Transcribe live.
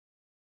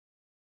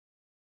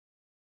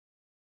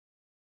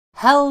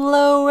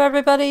Hello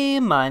everybody,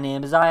 my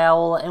name is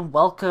IOwl and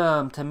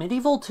welcome to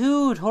Medieval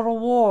 2 Total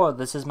War.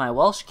 This is my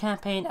Welsh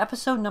campaign,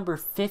 episode number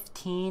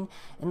 15.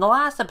 In the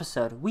last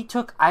episode, we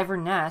took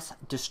Inverness,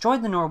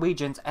 destroyed the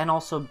Norwegians, and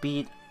also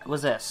beat,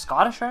 was it a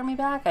Scottish army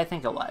back? I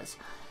think it was.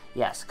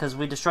 Yes, because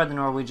we destroyed the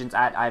Norwegians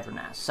at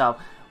Inverness. So,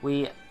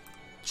 we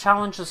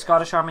challenged the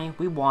Scottish army,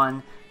 we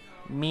won,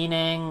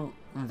 meaning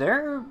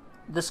the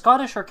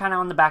Scottish are kind of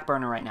on the back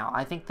burner right now.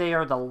 I think they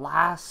are the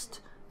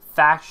last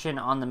faction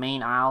on the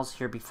main Isles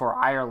here before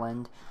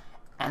Ireland,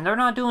 and they're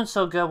not doing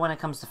so good when it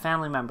comes to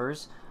family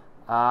members.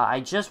 I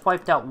just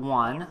wiped out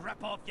one.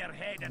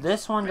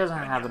 This one doesn't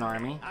have an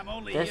army.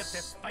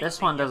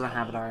 This one doesn't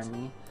have an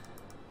army.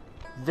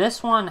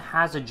 This one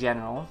has a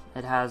general.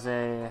 It has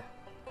a,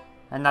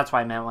 and that's what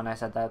I meant when I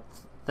said that.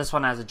 This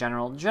one has a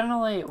general.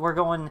 Generally, we're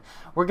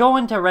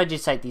going to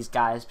regicide these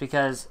guys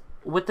because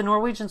with the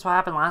Norwegians, what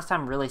happened last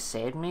time really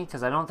saved me,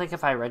 because I don't think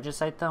if I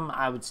regicide them,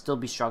 I would still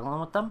be struggling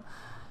with them.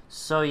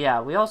 So yeah,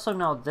 we also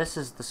know this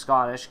is the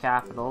Scottish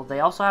capital.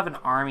 They also have an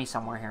army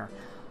somewhere here.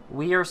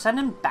 We are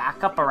sending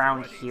backup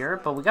around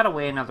here, but we gotta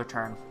wait another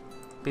turn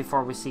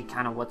before we see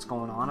kind of what's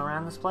going on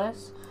around this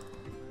place.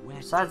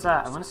 Besides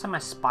that, I'm gonna send my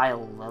spy a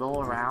little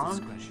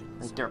around,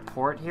 like their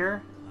port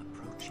here.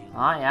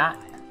 Oh yeah.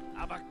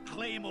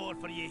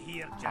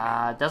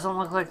 Doesn't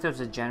look like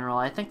there's a general.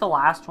 I think the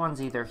last one's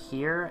either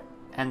here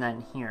and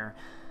then here.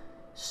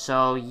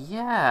 So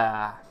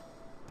yeah.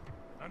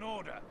 An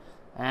order.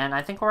 And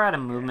I think we're out of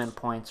movement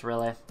points,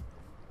 really.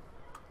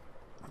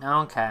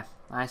 Okay,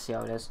 I see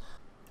how it is.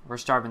 We're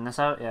starving this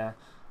out? Yeah.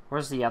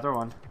 Where's the other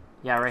one?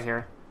 Yeah, right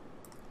here.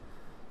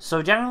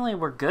 So generally,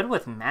 we're good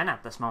with men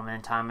at this moment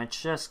in time.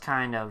 It's just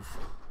kind of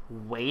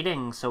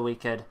waiting so we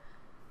could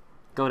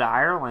go to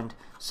Ireland.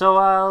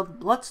 So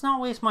let's not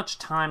waste much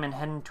time and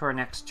head into our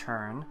next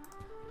turn.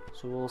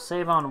 So we'll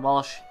save on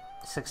Welsh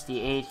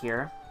 68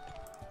 here.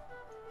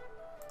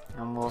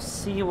 And we'll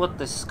see what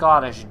the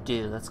Scottish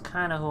do. That's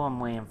kind of who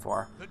I'm waiting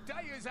for.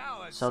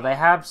 So they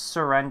have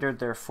surrendered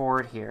their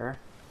fort here.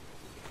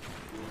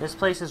 This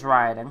place is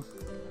rioting.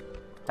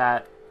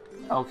 That,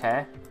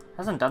 okay.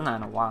 Hasn't done that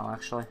in a while,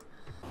 actually.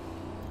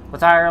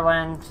 With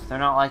Ireland, they're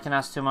not liking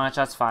us too much.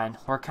 That's fine.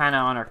 We're kind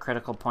of on our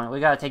critical point. We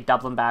got to take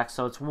Dublin back,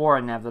 so it's war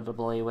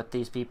inevitably with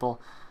these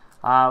people.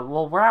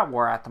 Well, we're at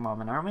war at the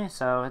moment, aren't we?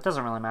 So it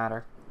doesn't really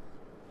matter.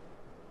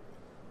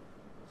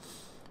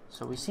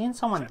 So we've seen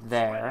someone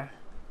there.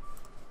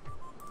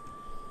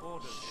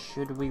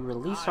 Should we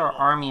release our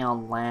army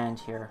on land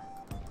here?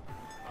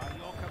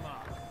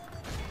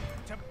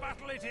 To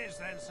battle it is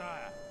then,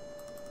 sire.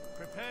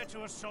 Prepare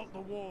to assault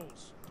the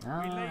walls.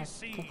 I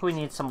think we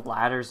need some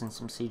ladders and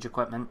some siege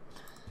equipment.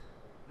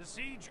 The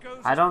siege goes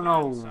I don't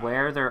know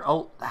where they're...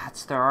 Oh,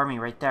 that's their army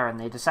right there, and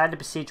they decided to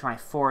besiege my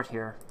fort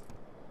here.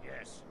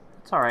 Yes.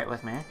 It's alright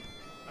with me.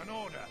 An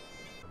order.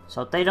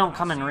 So if they don't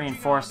come and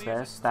reinforce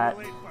this, that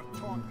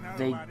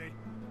they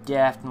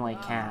definitely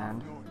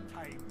can.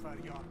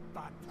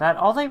 That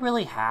all they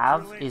really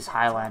have is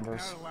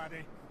Highlanders.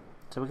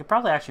 So we could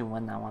probably actually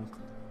win that one.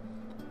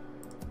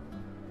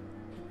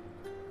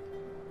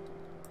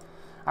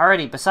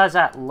 Alrighty, besides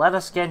that, let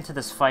us get into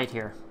this fight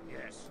here.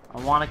 I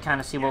want to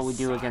kind of see what we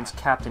do against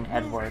Captain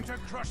Edward.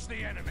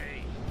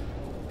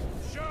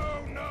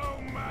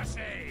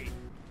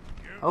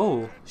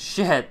 Oh,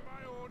 shit.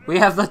 We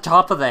have the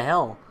top of the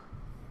hill.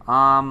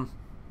 I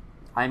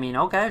mean,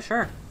 okay,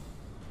 sure.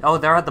 Oh,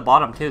 they're at the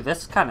bottom too.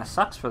 This kind of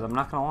sucks for them,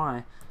 not gonna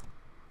lie.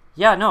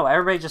 Yeah, no,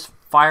 everybody just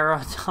fire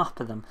on top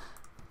of them.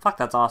 Fuck,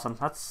 that's awesome.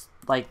 That's,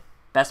 like,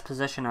 best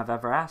position I've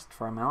ever asked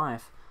for in my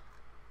life.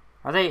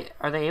 Are they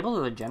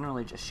able to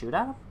generally just shoot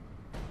at them?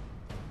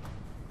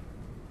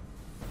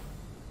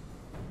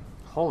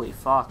 Holy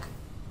fuck.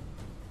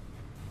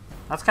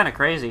 That's kind of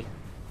crazy.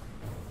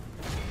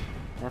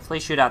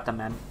 Definitely shoot at them,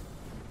 men.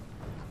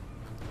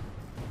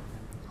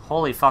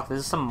 Holy fuck, this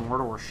is some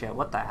Mordor shit.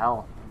 What the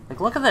hell?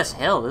 Like, look at this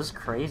hill. This is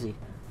crazy.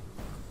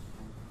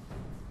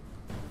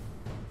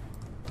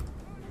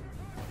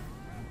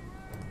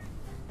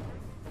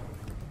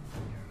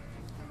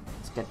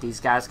 Get these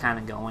guys kind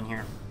of going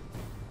here.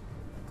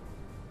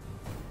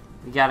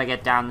 We gotta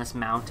get down this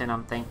mountain,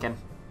 I'm thinking.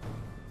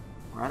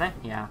 Where are they?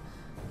 Yeah.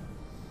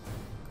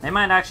 They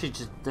might actually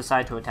just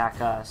decide to attack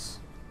us.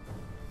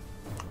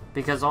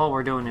 Because all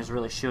we're doing is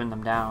really shooting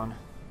them down.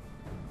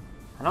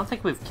 I don't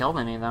think we've killed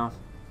any, though.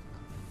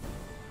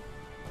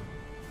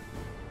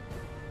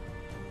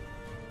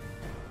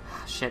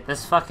 Shit,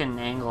 this fucking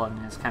angling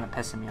is kind of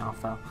pissing me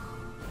off, though.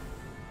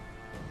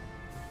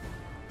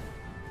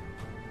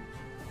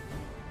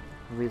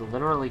 Have we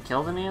literally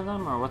killed any of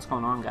them, or what's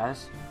going on,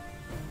 guys?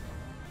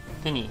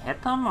 Can you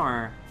hit them,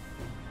 or...?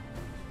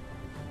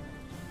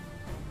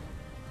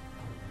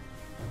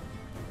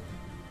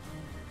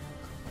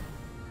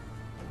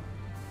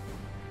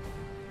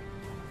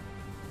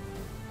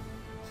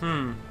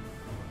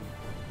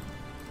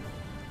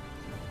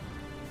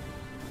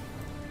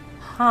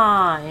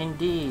 Huh,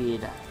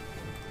 indeed.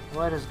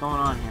 What is going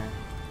on here?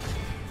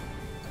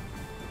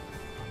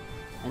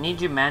 I need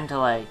you men to,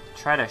 like,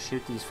 try to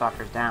shoot these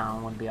fuckers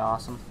down. Would be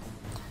awesome.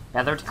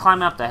 Yeah, they're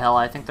climbing up the hill.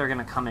 I think they're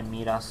gonna come and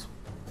meet us.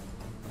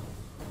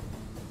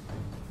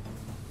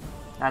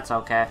 That's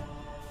okay.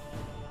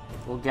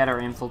 We'll get our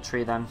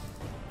infantry then.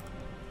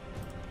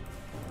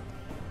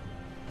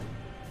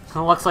 It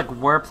looks like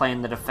we're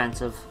playing the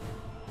defensive.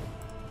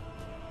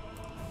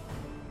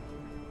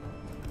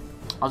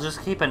 I'll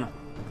just keep an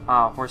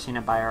horsing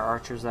it by our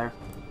archers there.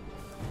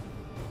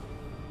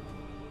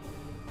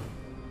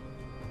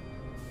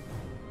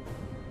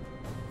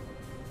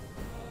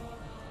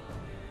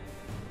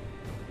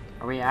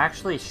 Are we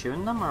actually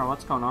shooting them, or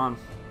what's going on?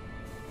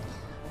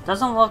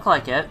 Doesn't look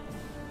like it.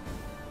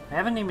 We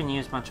haven't even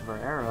used much of our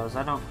arrows.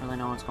 I don't really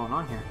know what's going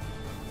on here.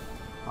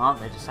 Oh,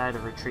 they decided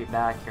to retreat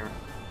back here.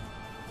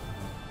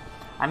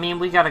 I mean,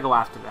 we gotta go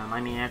after them.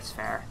 I mean, it's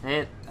fair.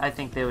 I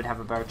think they would have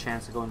a better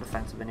chance of going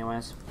defensive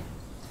anyways.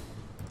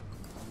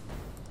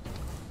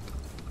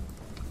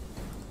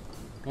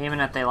 Even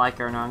if they like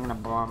it or not, I'm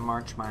gonna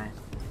march my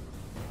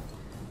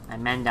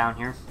men down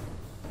here.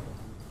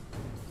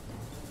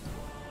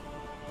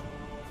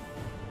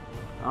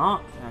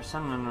 Oh, they're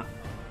sending...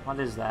 What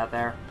is that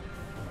there?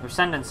 They're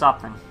sending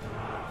something.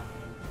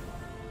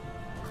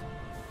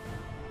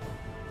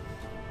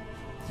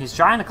 He's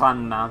trying to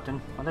climb the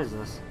mountain. What is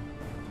this?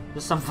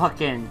 Just some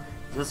fucking...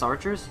 Is this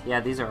archers? Yeah,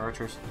 these are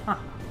archers. Huh.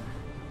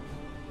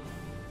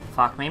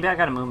 Fuck, maybe I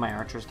gotta move my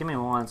archers. Give me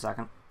 1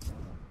 second.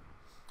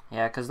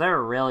 Yeah, because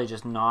they're really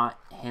just not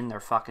hitting their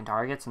fucking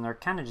targets, and they're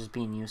kind of just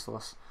being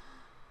useless.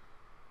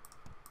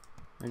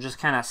 They're just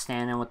kind of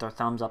standing with their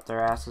thumbs up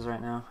their asses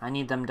right now. I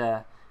need them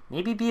to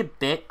maybe be a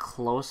bit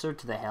closer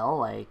to the hill.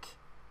 Like,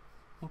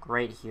 I think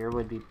right here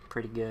would be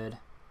pretty good.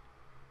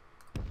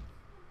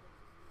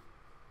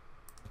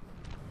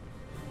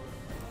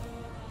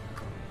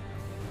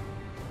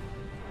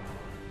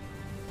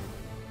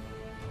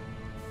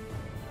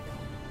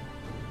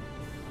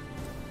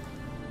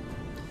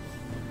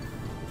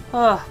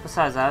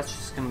 Besides that, it's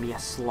just gonna be a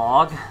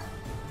slog.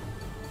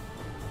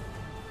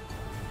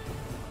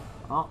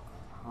 Oh,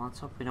 well, let's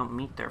hope we don't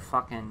meet their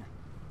fucking...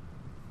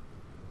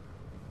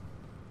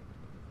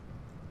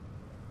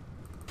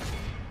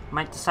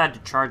 Might decide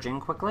to charge in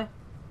quickly.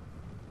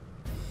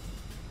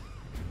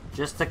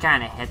 Just to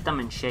kind of hit them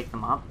and shake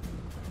them up.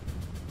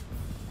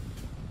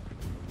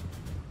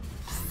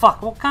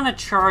 Fuck, what kind of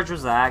charge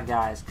was that,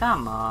 guys?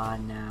 Come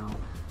on now.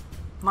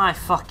 My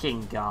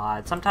fucking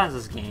god. Sometimes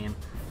this game...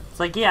 It's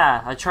like,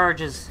 yeah, a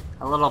charge is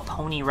a little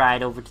pony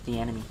ride over to the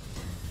enemy.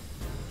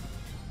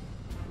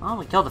 Well,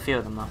 we killed a few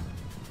of them, though.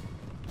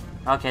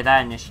 Okay,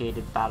 that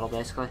initiated battle,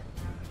 basically.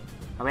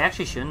 Are we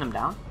actually shooting them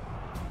down?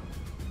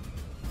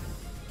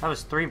 That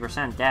was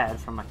 3% dead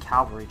from a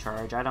cavalry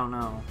charge. I don't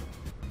know.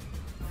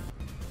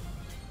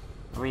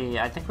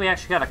 I think we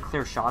actually got a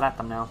clear shot at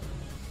them now.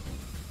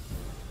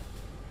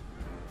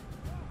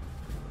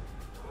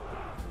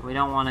 We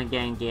don't want to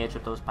get engaged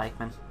with those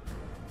pikemen.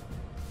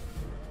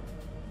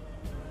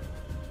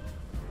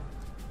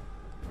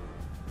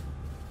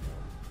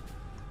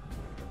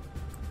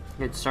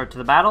 Good start to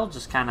the battle,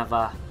 just kind of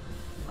a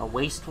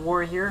waste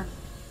war here.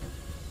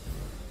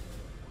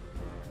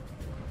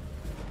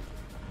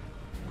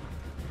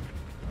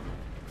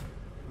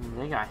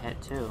 They got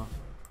hit too.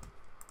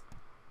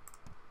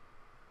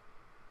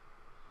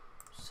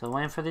 Still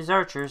waiting for these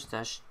archers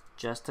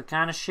just to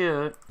kind of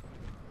shoot.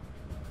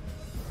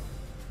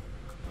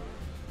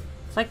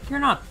 It's like you're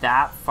not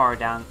that far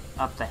down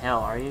up the hill,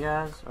 are you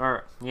guys?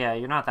 Or yeah,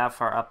 you're not that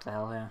far up the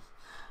hill. Yeah,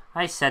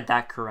 I said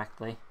that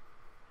correctly.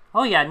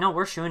 Oh yeah, no,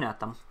 we're shooting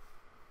at them.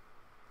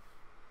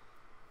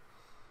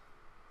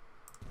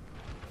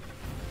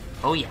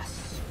 Oh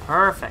yes,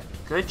 perfect,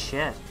 good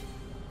shit.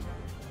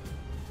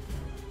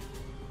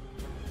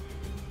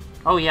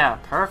 Oh yeah,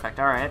 perfect,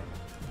 alright.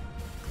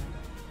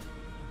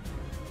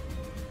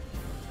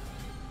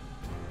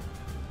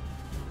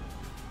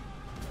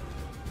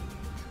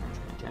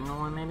 General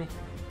one maybe?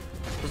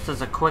 Just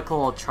as a quick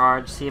little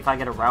charge, see if I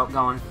get a route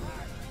going.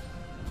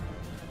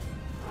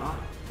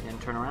 Oh,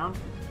 didn't turn around.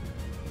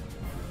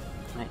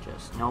 Might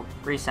just, nope,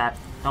 reset.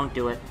 Don't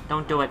do it.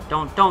 Don't do it.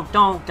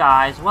 Don't,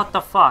 guys. What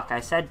the fuck? I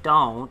said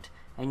don't,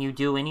 and you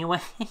do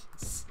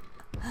anyways.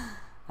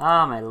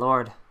 Oh, my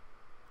lord.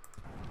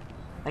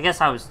 I guess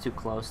I was too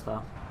close,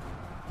 though.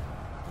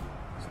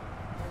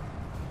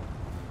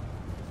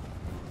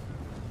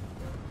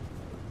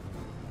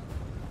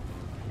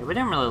 Yeah, we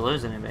didn't really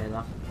lose anybody,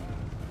 though.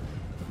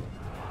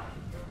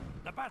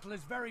 The battle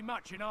is very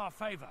much in our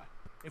favor.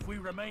 If we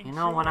remain, you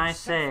know, when I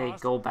say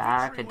go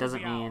back, it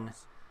doesn't mean...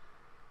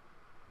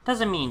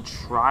 Doesn't mean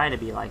try to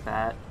be like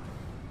that.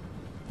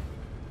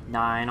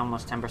 9,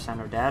 almost 10%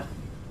 are dead.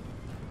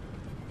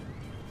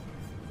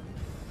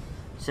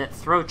 Sit,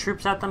 throw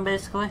troops at them,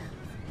 basically.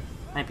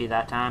 Might be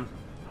that time.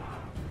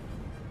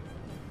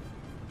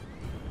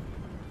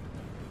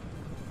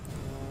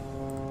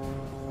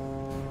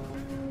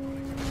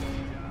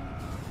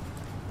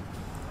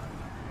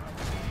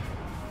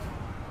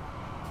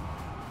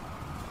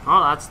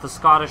 Oh, that's the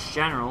Scottish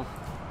general.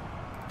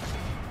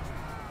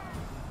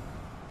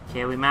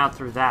 Okay, we mowed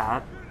through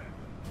that.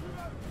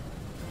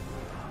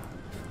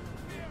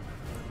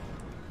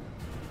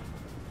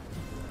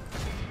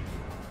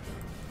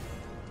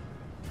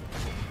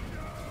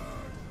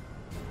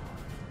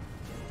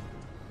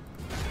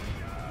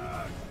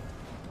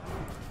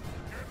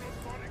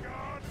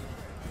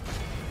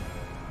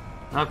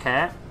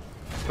 Okay.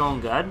 It's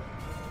going good.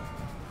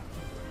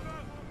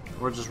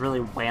 We're just really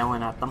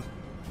wailing at them.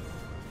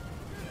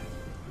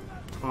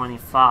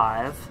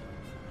 25.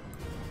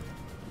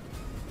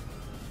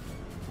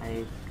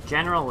 A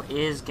general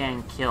is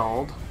getting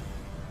killed.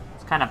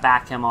 Let's kind of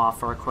back him off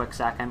for a quick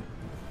second.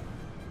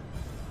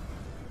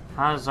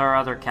 How's our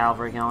other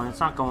cavalry going? It's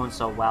not going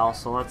so well,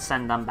 so let's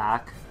send them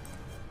back.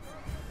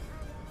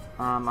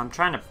 I'm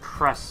trying to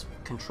press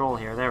control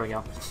here. There we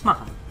go.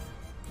 Not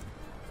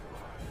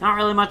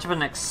really much of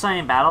an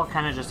exciting battle,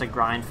 kind of just a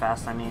grind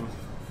fest. I mean,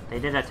 they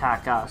did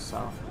attack us,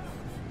 so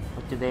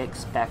what do they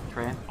expect,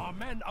 right? Our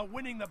men are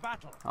winning the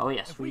battle. Oh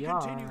yes, if we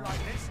continue are. like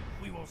this,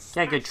 we will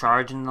Get a good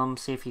charge in them,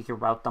 see if you can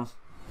rout them.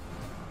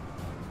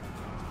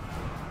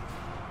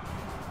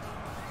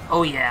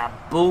 Oh yeah,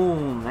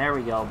 boom! There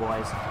we go,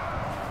 boys.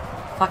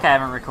 Fuck, I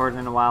haven't recorded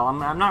in a while.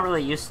 I'm not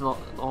really used to the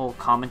whole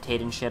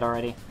commentating shit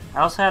already.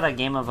 I also had a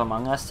game of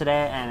Among Us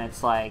today, and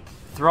it's like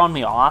throwing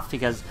me off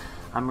because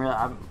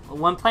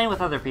when playing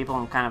with other people,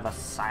 I'm kind of a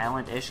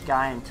silent-ish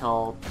guy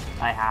until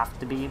I have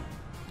to be,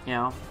 you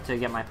know, to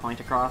get my point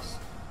across.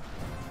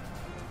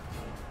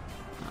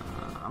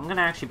 I'm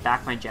gonna actually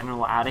back my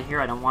general out of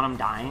here. I don't want him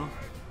dying.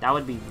 That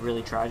would be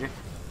really tragic.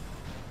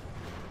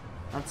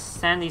 Let's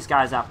stand these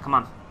guys up. Come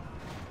on.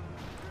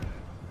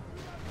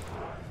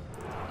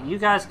 You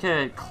guys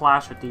could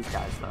clash with these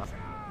guys, though.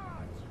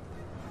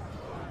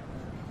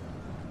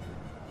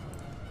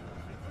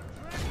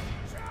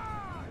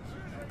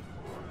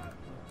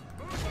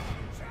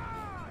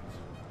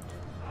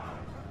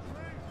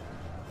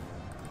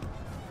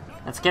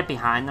 Let's get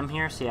behind them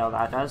here, see how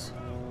that does.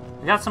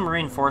 We got some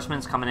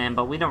reinforcements coming in,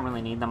 but we don't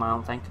really need them, I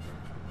don't think.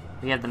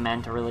 We have the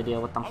men to really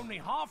deal with them. Only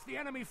half the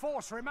enemy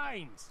force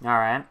remains.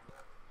 Alright.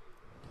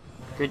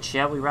 Good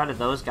shit, we routed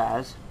those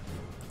guys.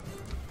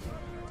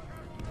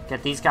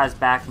 Get these guys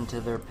back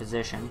into their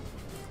position.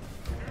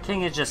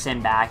 King is just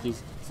in back.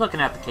 He's looking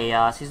at the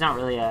chaos. He's not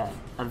really a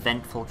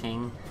eventful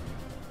king.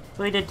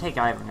 But he did take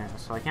Iverness,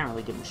 so I can't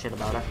really give him shit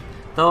about it.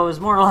 Though it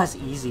was more or less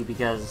easy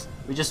because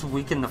we just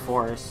weakened the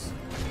force.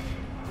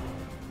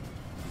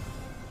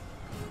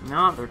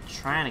 No, they're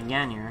trying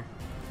again here.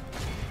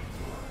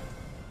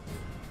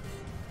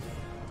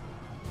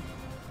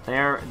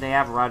 They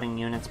have routing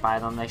units by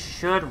them. They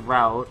should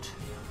rout,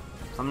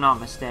 if I'm not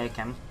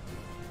mistaken.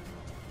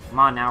 Come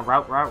on now,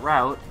 rout, rout,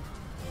 rout.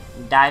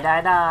 Die,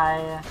 die,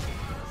 die.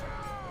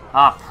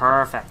 Ah,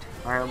 perfect.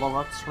 Alright, well,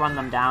 let's run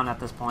them down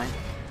at this point.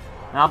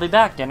 And I'll be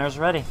back. Dinner's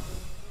ready.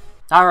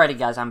 Alrighty,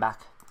 guys, I'm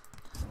back.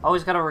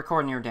 Always gotta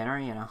record near dinner,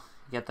 you know.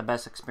 You get the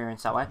best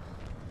experience that way.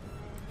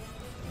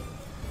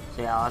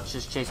 So yeah, let's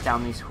just chase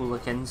down these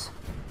hooligans.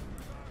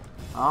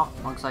 Oh,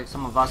 looks like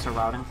some of us are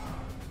routing.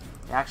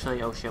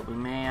 Actually, oh shit, we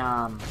may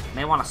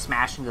want to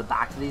smash into the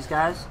back of these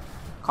guys.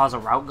 Cause a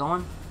rout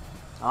going.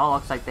 Oh,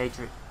 looks like they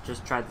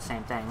just tried the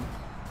same thing.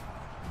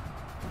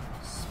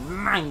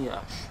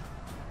 Smash!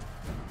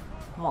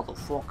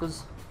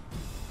 Motherfuckers.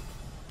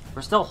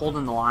 We're still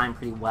holding the line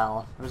pretty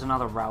well. There's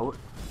another rout.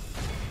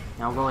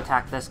 Now we'll go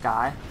attack this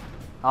guy.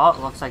 Oh, it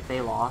looks like they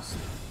lost.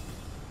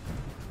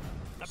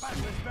 The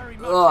battle is very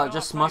much Ugh,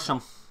 just smush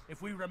them.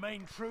 If we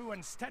remain true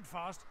and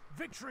steadfast,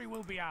 victory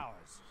will be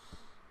ours.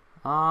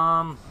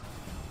 Oh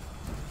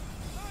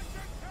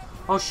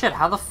shit,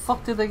 how the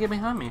fuck did they get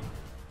behind me?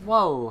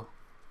 Whoa.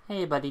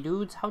 Hey buddy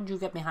dudes, how'd you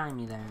get behind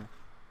me there?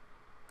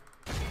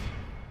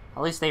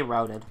 At least they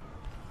routed.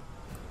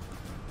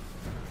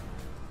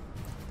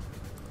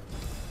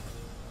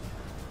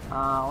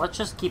 Let's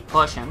just keep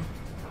pushing.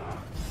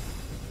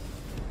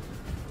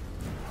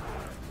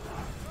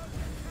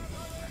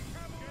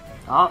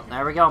 Oh,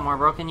 there we go, more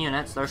broken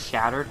units. They're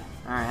shattered.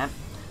 Alright.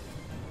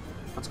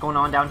 What's going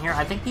on down here?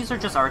 I think these are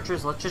just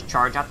archers. Let's just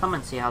charge at them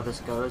and see how this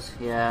goes.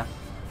 Yeah.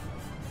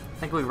 I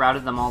think we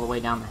routed them all the way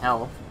down the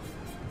hill.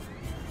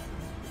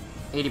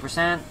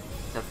 80%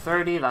 to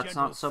 30, that's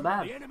not so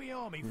bad.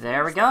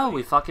 There we go,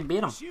 we fucking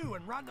beat them.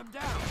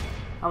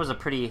 That was a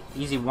pretty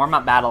easy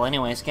warm-up battle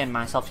anyways, getting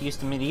myself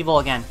used to medieval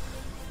again.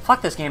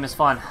 Fuck, this game is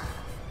fun.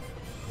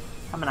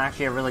 I'm having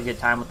actually a really good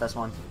time with this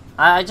one.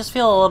 I just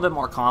feel a little bit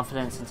more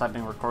confident since I've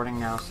been recording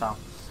now, so.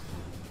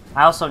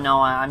 I also know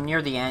I'm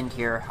near the end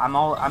here.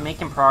 I'm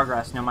making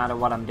progress no matter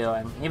what I'm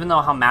doing. Even though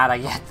how mad I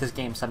get at this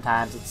game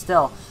sometimes, it's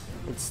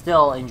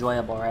still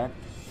enjoyable, right?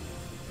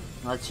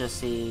 Let's just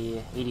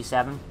see,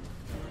 87.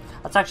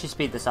 Let's actually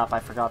speed this up. I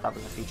forgot that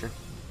was a feature.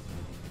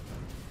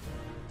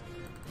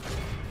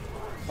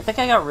 I think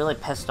I got really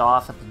pissed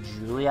off at the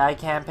Julii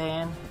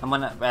campaign, and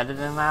when I edited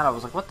that, I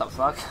was like, what the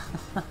fuck?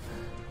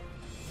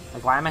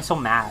 Like, why am I so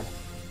mad?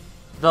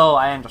 Though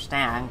I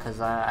understand, because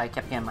I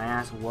kept getting my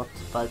ass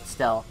whooped, but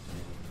still.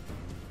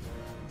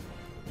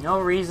 No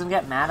reason to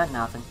get mad at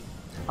nothing.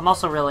 I'm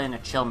also really in a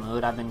chill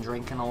mood. I've been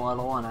drinking a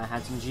little, and I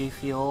had some G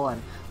Fuel,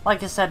 and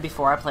like I said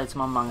before, I played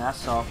some Among Us,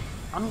 so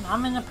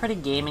I'm in a pretty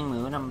gaming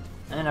mood. I'm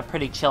in a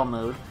pretty chill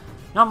mood.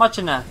 Not much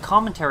in a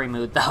commentary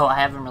mood, though. I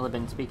haven't really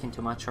been speaking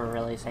too much or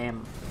really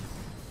saying...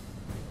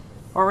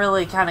 or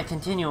really kind of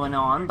continuing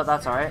on, but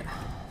that's alright.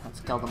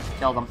 Let's kill them.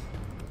 Kill them.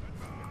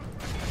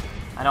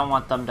 I don't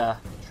want them to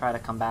try to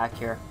come back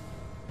here.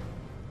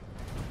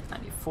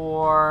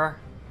 4.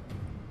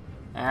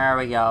 There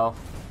we go.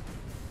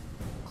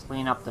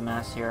 Clean up the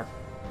mess here.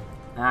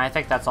 I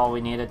think that's all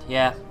we needed.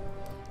 Yeah.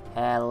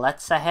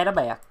 Let's head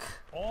back.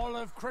 All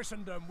of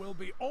Christendom will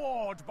be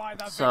awed by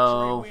the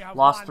So, victory we have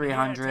lost won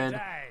 300. here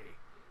today.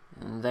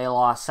 They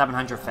lost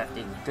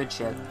 750. Good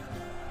shit.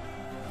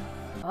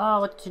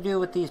 Oh, what to do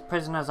with these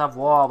prisoners of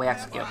war we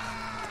execute?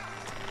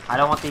 I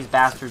don't want these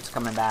bastards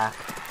coming back.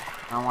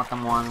 I don't want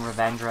them wanting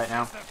revenge right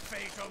now. The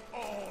fate of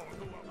all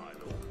who are my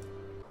lord.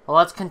 Well,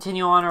 let's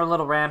continue on our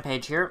little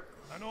rampage here.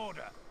 An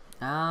order.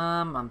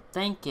 I'm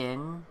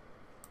thinking...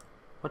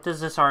 What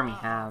does this army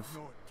have?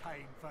 No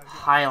time for this.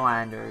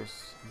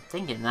 Highlanders. I'm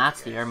thinking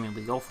that's the army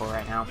we go for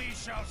right now. We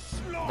shall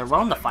slaughter They're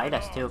willing to them fight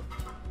us, all. too.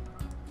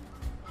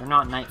 They're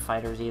not night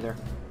fighters, either.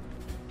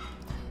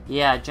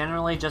 Yeah,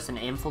 generally just an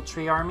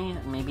infantry army.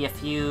 Maybe a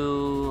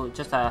few...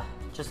 Just a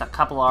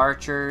couple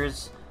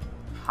archers.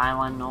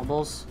 Highland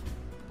nobles.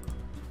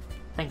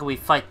 I think we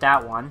fight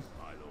that one.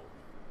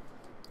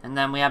 And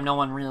then we have no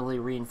one really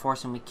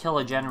reinforcing. We kill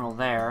a general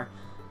there.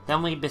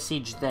 Then we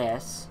besiege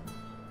this.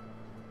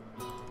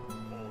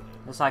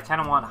 This I kind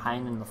of want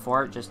hiding in the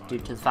fort, just due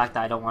to the fact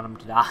that I don't want him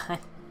to die.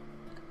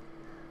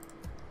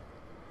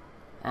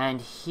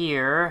 And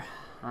here...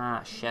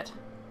 Ah, shit.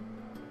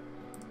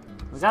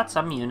 We got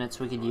some units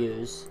we could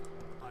use.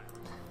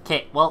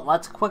 Okay, well,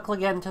 let's quickly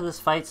get into this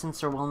fight since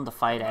they're willing to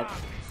fight it.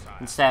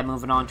 Instead,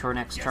 moving on to our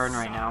next turn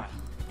right now.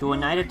 Do a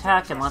night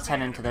attack, and let's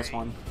head into this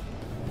one.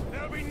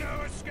 There'll be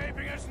no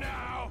escaping us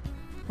now.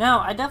 Now,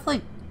 I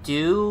definitely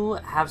do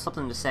have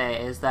something to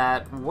say, is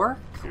that work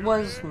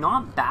was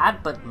not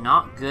bad, but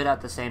not good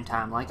at the same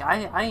time. Like,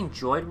 I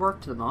enjoyed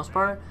work to the most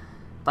part,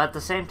 but at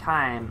the same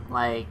time,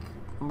 like,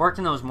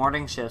 working those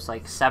morning shifts,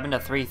 like 7 to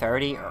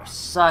 3:30, are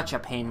such a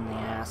pain in the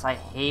ass. I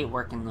hate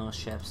working those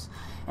shifts.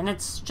 And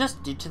it's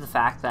just due to the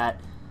fact that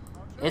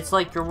it's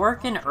like you're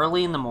working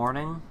early in the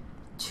morning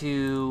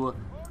to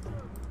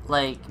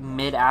like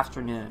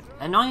mid-afternoon.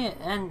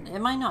 And it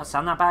might not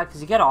sound that bad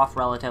because you get off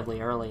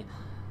relatively early.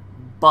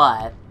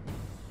 But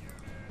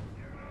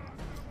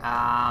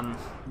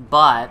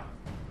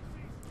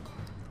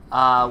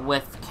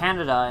with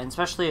Canada, and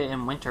especially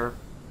in winter,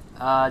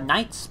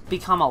 nights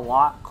become a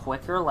lot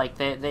quicker. Like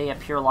they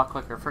appear a lot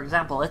quicker. For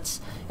example, it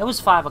was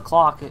 5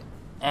 o'clock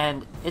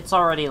and it's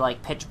already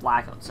like pitch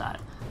black outside.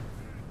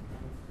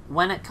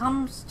 When it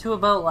comes to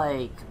about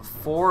like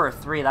 4 or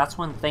 3, that's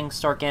when things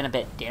start getting a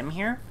bit dim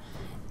here.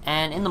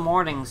 And in the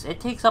mornings, it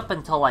takes up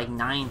until like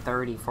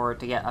 9:30 for it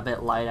to get a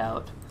bit light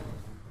out.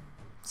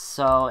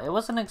 So it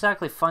wasn't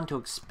exactly fun to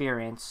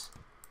experience.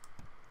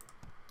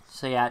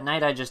 So yeah, at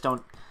night I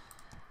don't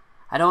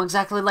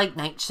exactly like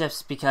night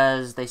shifts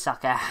because they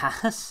suck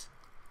ass.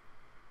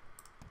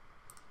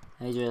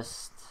 I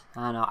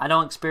don't know. I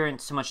don't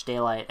experience too much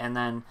daylight, and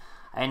then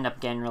I end up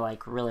getting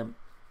like really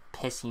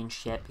pissy and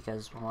shit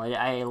because, well,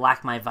 I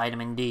lack my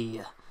vitamin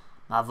D.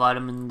 My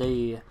vitamin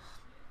D.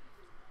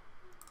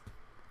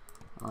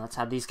 Well, let's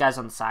have these guys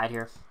on the side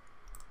here.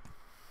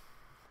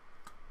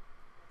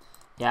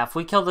 Yeah, if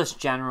we kill this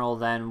general,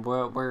 then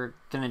we're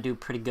gonna do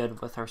pretty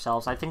good with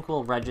ourselves. I think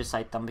we'll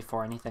regicide them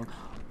before anything.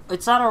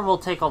 It's that or we'll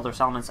take all their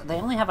settlements. They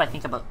only have, I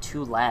think, about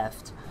 2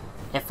 left,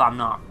 if I'm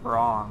not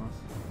wrong.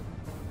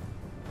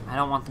 I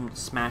don't want them to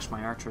smash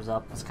my archers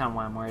up. That's kind of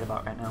what I'm worried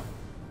about right now.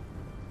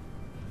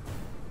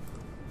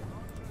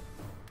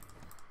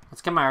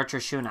 Let's get my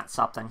archers shooting at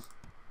something.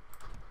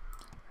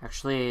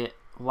 Actually,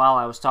 while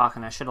I was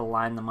talking, I should have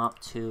lined them up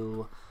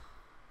to...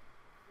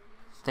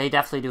 They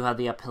definitely do have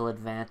the uphill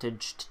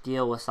advantage to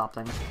deal with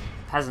something.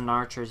 Peasant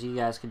archers, you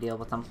guys could deal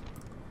with them.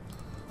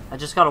 I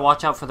just gotta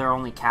watch out for their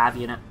only cav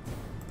unit.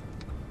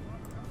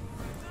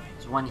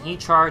 So when he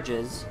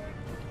charges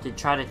to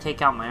try to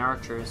take out my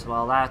archers,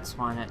 well, that's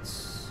when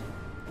it's...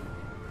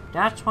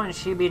 That's when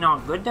she be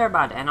not good there,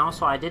 bud. And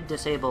also, I did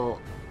disable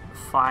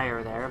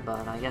fire there,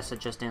 but I guess it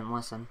just didn't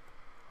listen.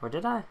 Or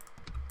did I?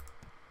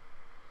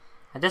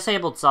 I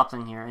disabled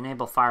something here.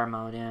 Enable fire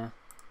mode, yeah.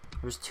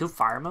 There's 2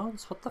 fire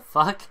modes? What the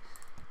fuck?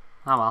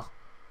 Oh well.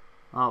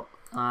 Oh,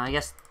 I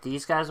guess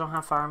these guys don't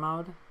have fire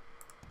mode.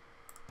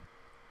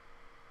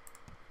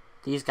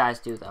 These guys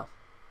do, though.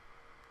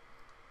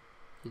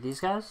 Do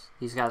these guys?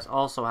 These guys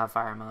also have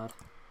fire mode.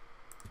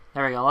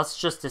 There we go. Let's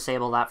just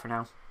disable that for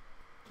now.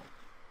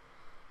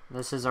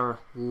 This is our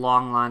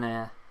long line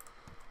of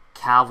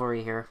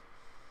cavalry here.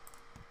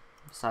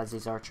 Besides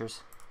these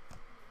archers.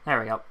 There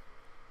we go.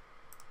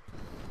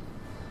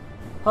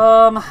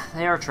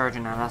 They are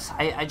charging at us.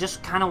 I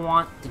just kind of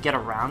want to get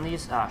around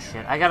these. Oh,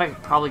 shit. I gotta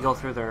probably go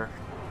through their...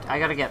 I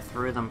gotta get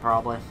through them,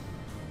 probably.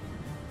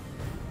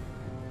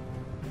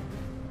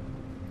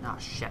 Oh,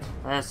 shit.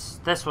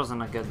 This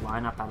wasn't a good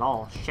lineup at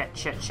all. Shit,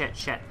 shit, shit,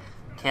 shit.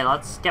 Okay,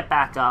 let's get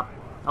back up.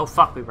 Oh,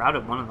 fuck. We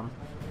routed one of them.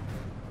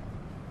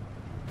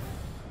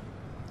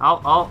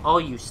 Oh,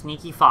 you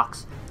sneaky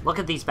fucks. Look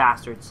at these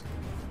bastards.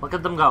 Look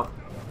at them go.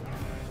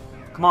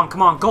 Come on,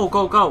 come on. Go,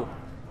 go, go.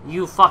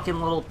 You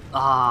fucking little...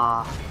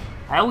 I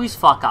always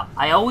fuck up.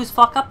 I always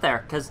fuck up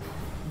there, because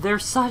they're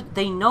such...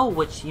 They know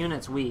which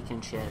unit's weak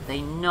and shit.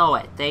 They know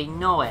it. They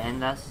know it,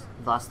 and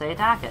thus they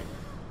attack it.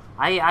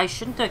 I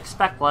shouldn't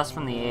expect less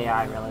from the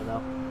AI, really,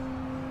 though.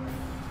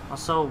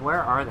 Also,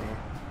 where are they?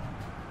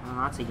 Oh,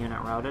 that's a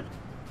unit routed.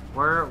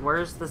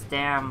 Where's this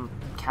damn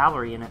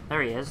cavalry unit?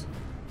 There he is.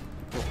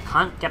 Oh,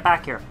 cunt, get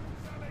back here.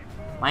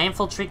 My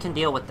infantry can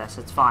deal with this,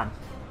 it's fine.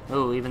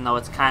 Ooh, even though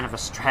it's kind of a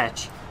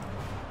stretch.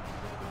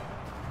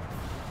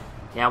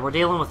 Yeah, we're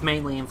dealing with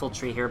mainly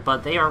infantry here,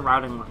 but they are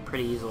routing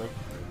pretty easily.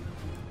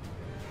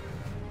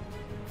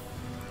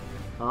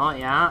 Oh,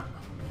 yeah.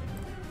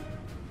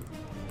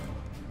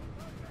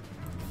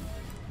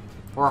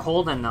 We're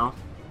holding, though.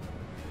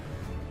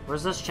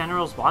 Where's this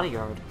general's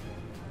bodyguard?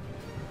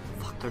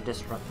 Fuck, they're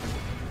disrupting.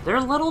 They're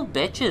little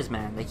bitches,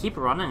 man. They keep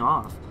running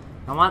off.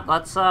 You know what?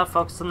 Let's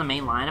focus on the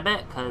main line a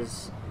bit,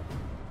 because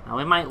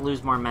we might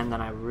lose more men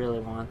than I really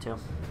want to.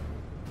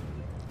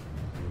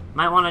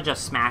 Might want to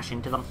just smash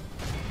into them.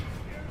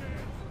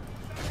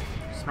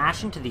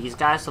 Smash into these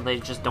guys so they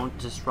just don't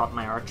disrupt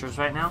my archers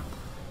right now.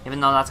 Even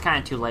though that's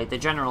kind of too late. The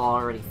general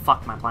already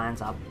fucked my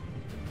plans up.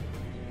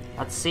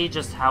 Let's see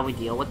just how we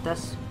deal with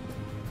this.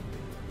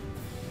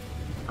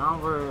 Oh,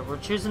 we're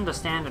choosing to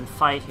stand and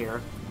fight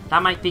here.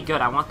 That might be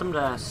good. I want them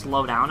to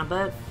slow down a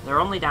bit.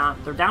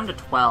 They're down to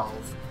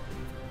 12.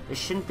 It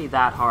shouldn't be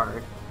that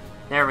hard.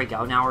 There we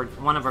go. Now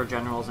one of our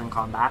generals in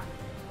combat.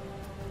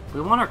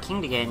 We want our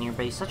king to get in here,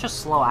 but he's such a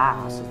slow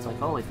ass. It's like,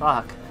 holy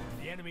fuck.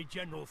 The enemy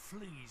general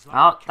flees like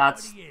Oh,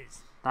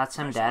 that's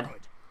him dead.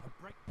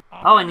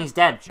 Oh, and he's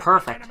dead.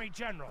 Perfect.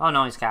 Oh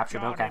no, he's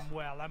captured. Okay.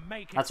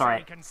 That's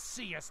alright.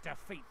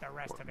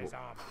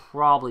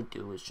 Probably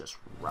do is just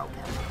rout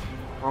him.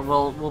 Or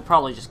we'll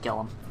probably just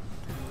kill him.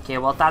 Okay,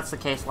 well if that's the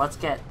case, let's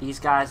get these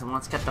guys and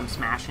let's get them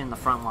smashing the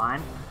front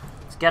line.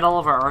 Let's get all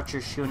of our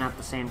archers shooting at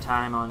the same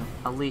time on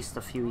at least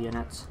a few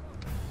units.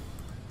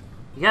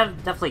 You gotta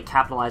definitely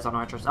capitalize on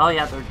archers. Oh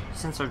yeah,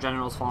 since their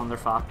general's fallen, they're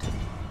fucked.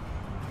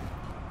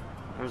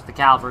 There's the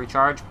cavalry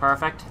charge.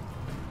 Perfect.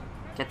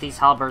 Get these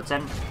halberds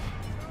in.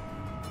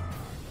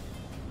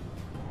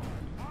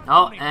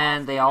 Oh,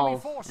 and they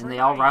all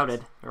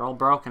routed. They're all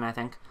broken, I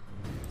think.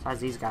 Besides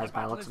these guys,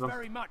 by the looks of them.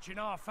 Very much in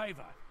our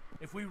favor.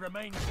 If we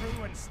remain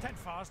true and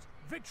steadfast,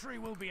 victory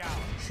will be ours.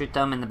 Shoot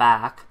them in the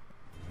back.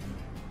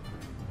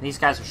 These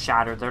guys are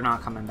shattered. They're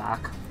not coming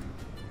back.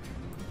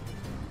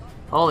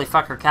 Holy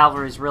fuck, our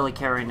cavalry's really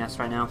carrying us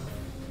right now.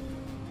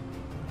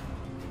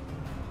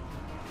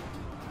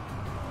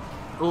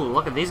 Ooh,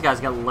 look at these guys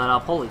get lit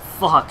up. Holy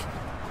fuck.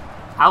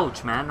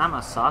 Ouch, man. That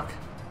must suck.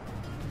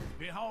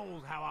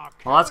 Behold how our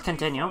well, let's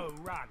continue.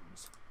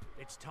 runs.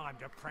 It's time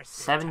to press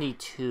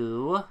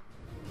 72.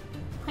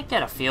 Might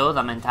get a few of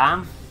them in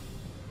time.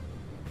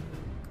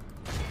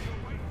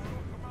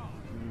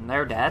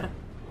 They're dead.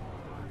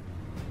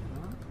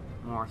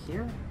 More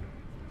here.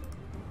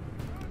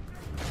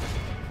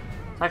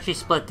 Let's actually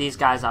split these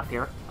guys up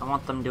here. I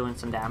want them doing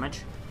some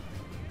damage.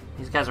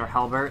 These guys are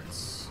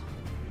halberds.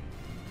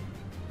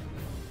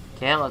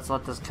 Okay, let's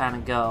let this kind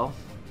of go.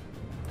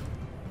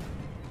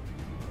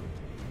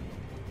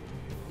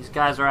 These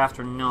guys are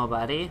after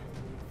nobody.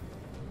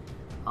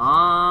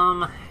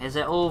 Is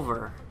it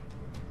over?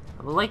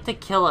 I would like to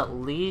kill at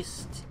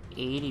least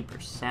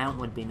 80%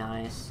 would be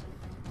nice.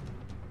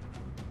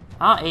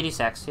 Oh,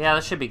 86. Yeah,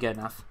 that should be good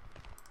enough.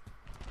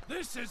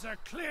 This is a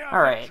clear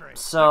Alright, victory.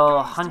 so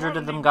 100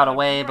 of them got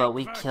away, but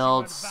we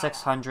killed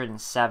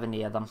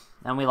 670 of them.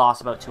 And we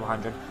lost about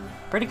 200.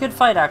 Pretty good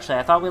fight, actually.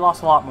 I thought we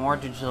lost a lot more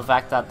due to the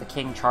fact that the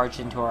king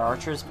charged into our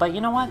archers. But you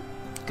know what?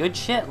 Good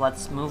shit.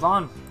 Let's move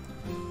on.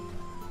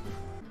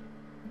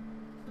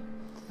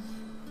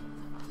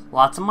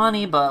 Lots of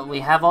money, but we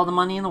have all the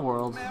money in the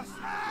world.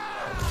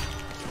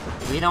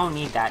 We don't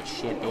need that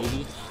shit,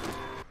 baby.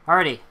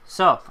 Alrighty,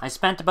 so I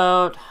spent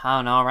about, I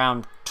don't know,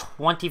 around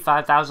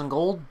 25,000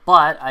 gold,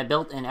 but I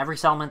built in every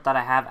settlement that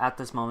I have at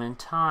this moment in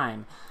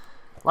time.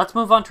 Let's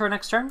move on to our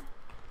next turn,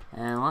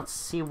 and let's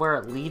see where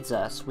it leads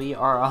us. We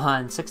are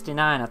on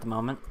 69 at the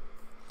moment.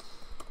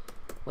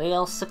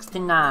 Well,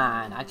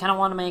 69. I kind of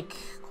want to make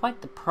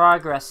quite the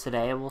progress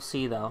today. We'll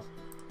see, though.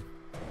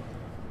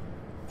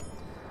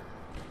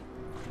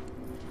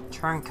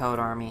 Turncoat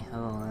army.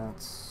 Oh,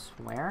 that's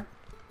where?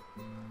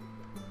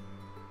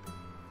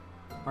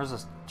 Where's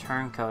this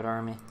turncoat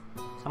army?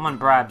 Someone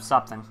bribed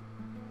something.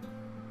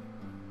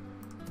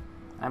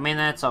 I mean,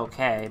 that's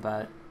okay,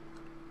 but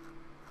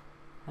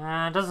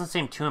it doesn't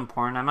seem too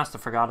important. I must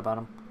have forgot about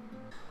him.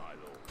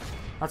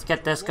 Let's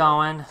get this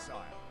going.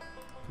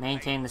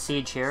 Maintain the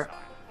siege here.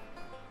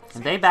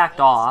 And they backed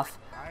off.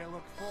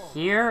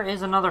 Here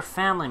is another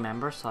family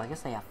member, so I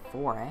guess they have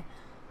 4, eh?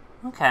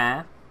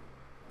 Okay.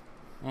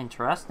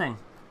 Interesting.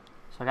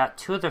 So I got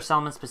 2 of their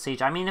settlements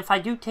besieged. I mean, if I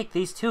do take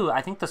these 2,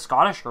 I think the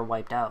Scottish are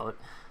wiped out.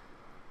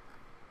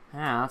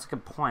 Yeah, that's a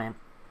good point.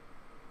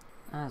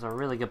 That is a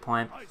really good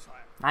point.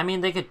 I mean,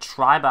 they could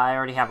try, but I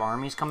already have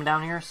armies coming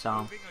down here,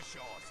 so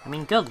I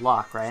mean, good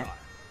luck, right?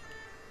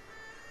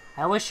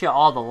 I wish you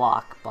all the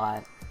luck,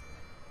 but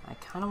I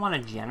kind of want a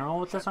general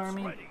with this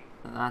army.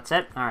 That's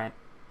it? Alright.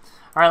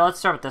 Alright, let's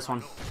start with this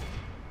one.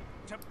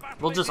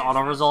 We'll just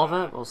auto-resolve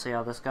it. We'll see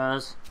how this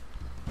goes.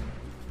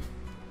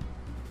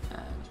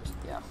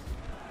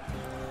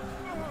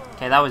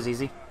 Okay, that was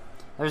easy.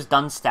 There's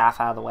Dunn's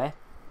staff out of the way.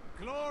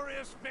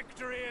 Glorious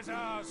victory is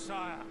ours,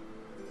 sire.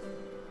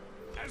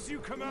 As you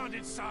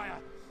commanded, sire,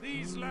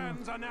 these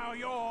lands are now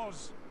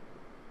yours.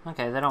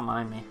 Okay, they don't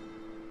mind me.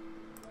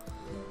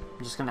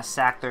 I'm just gonna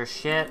sack their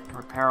shit,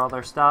 repair all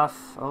their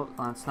stuff. Oh,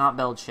 let's not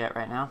build shit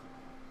right now.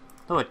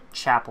 Though a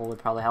chapel would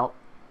probably help.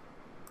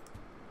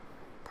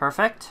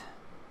 Perfect.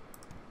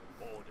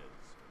 Orders.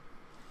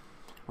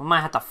 We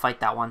might have to fight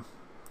that one.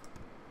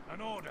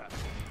 An order.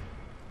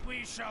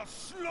 We shall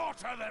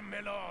slaughter them, my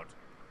lord.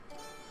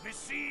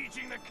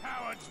 Besieging the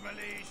cowards, my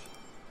liege.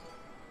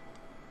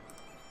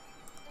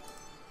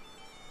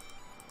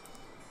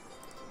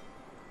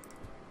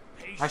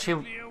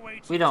 Actually,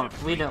 we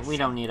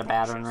don't need a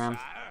battering ram.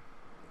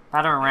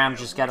 Battering rams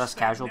just get us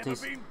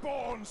casualties.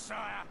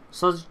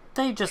 So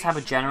they just have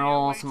a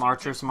general, some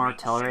archers, some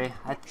artillery.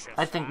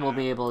 I think we'll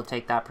be able to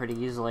take that pretty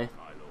easily.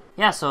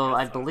 Yeah, so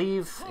I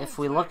believe if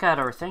we look at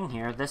our thing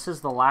here, this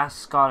is the last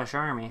Scottish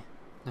army.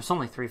 There's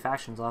only 3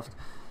 factions left.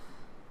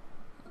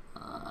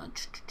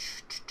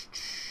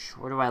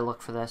 Where do I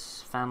look for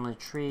this? Family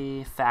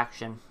tree,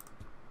 faction.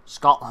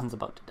 Scotland's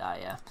about to die,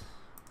 yeah.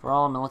 For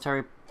all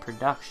military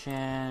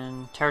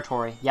production,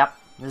 territory. Yep,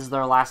 this is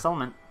their last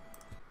element.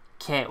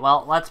 Okay,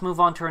 well, let's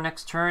move on to our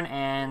next turn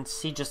and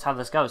see just how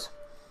this goes.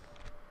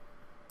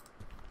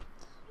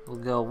 We'll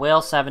go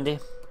Whale 70.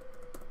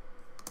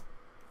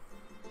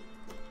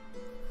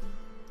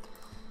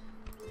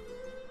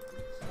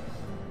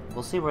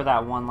 We'll see where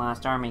that one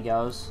last army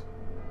goes.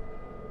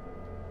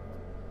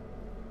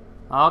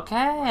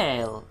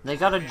 Okay, they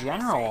got a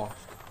general.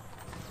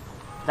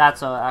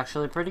 That's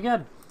actually pretty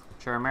good.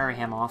 Sure, marry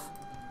him off.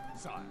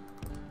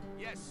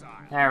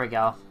 There we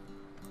go.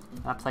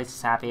 That place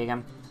is happy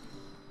again.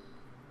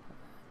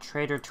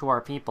 Traitor to our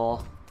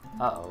people.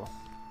 Uh-oh.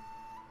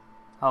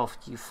 Oh,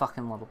 you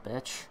fucking little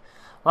bitch.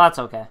 Well, that's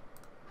okay.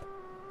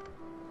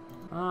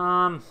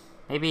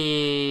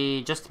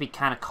 Maybe just to be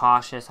kind of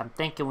cautious, I'm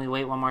thinking we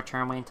wait one more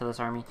turn, wait until this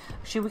army.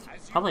 Actually, we could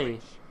probably,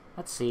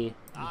 let's see.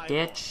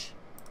 Ditch,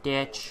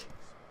 ditch,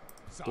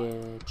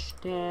 ditch,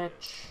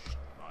 ditch,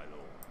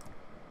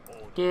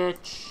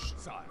 ditch,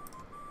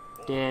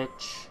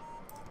 ditch.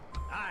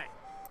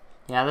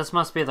 Yeah, this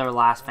must be their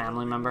last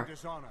family member.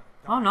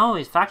 Oh no,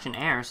 he's faction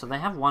heir, so they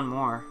have one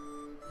more.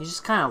 He's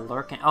just kind of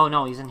lurking. Oh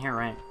no, he's in here,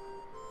 right?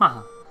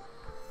 Huh.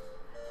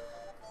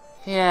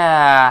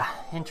 Yeah,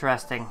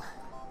 interesting.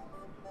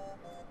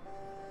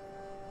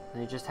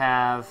 They just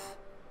have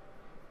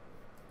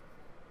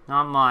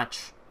not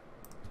much.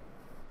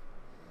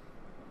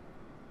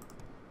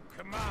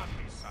 Command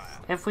me, sire.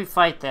 If we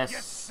fight this,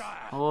 Yes,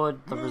 sire. what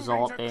would the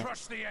result be?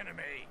 Crush the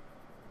enemy.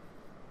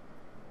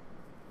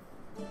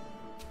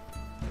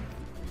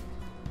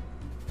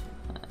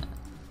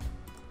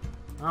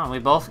 Oh, we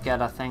both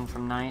get a thing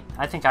from Knight.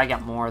 I think I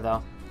get more,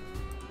 though.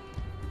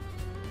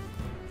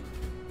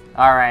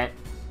 Alright,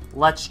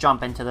 let's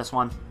jump into this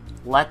one.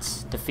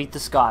 Let's defeat the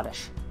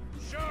Scottish.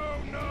 Show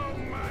no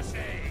mercy.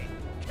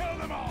 Kill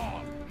them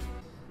all.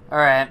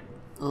 Alright,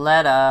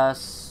 let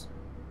us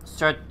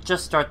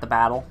just start the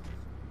battle.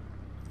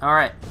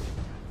 Alright.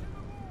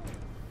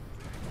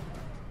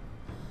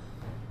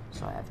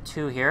 So I have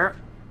 2 here.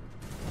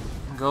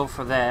 Go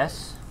for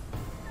this.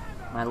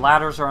 My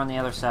ladders are on the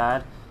other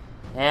side.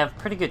 They have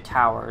pretty good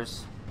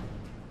towers.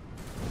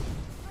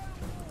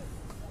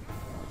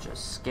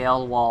 Just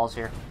scale walls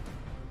here.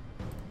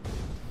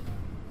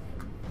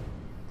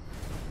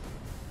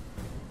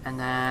 And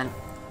then,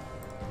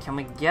 can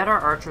we get our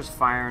archers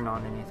firing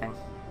on anything?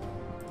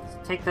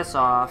 Let's take this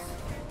off.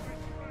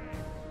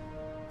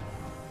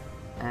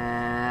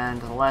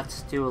 And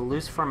let's do a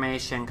loose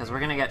formation, because we're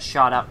going to get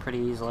shot up pretty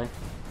easily.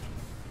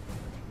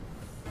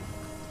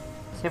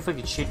 See if we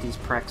can shoot these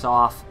pricks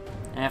off.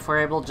 And if we're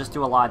able to just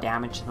do a lot of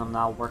damage to them,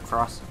 that'll work for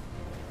us.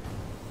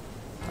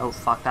 Oh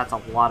fuck, that's a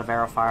lot of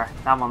arrow fire.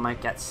 That one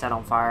might get set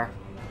on fire.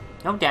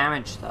 No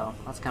damage though,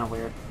 that's kind of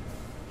weird.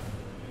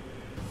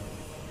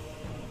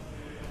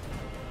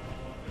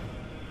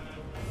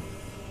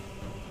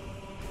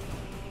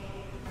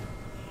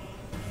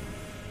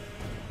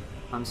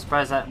 I'm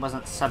surprised that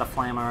wasn't set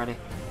aflame already.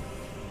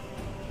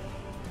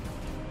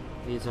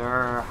 These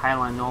are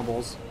Highland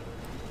nobles.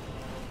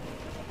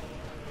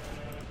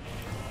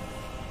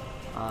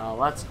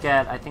 Let's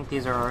get, I think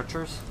these are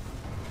archers.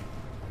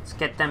 Let's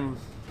get them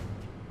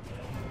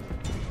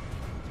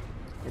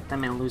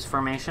in loose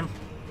formation.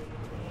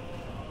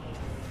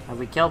 Have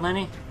we killed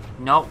any?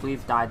 Nope,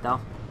 we've died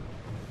though.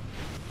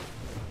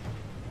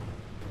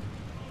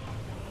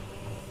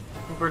 I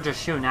think we're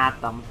just shooting at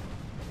them.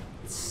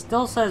 It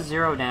still says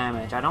 0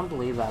 damage. I don't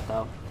believe that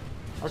though.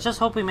 Let's just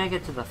hope we make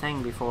it to the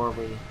thing before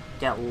we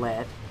get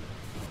lit.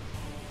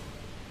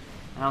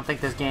 I don't think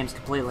this game's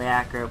completely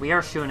accurate. We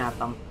are shooting at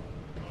them.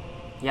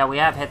 Yeah, we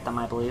have hit them,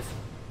 I believe.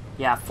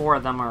 Yeah, 4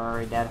 of them are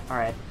already dead.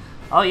 Alright.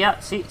 Oh,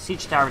 yeah,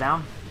 siege tower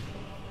down.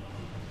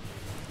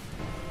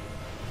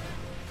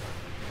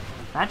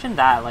 Imagine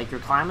that, like,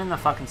 you're climbing the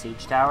fucking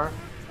siege tower,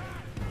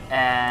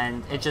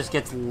 and it just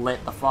gets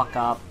lit the fuck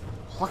up.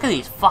 Look at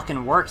these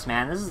fucking works,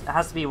 man. This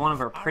has to be one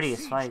of our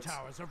prettiest fights.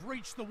 Towers have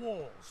reached the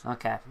walls.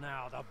 Okay.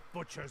 Now the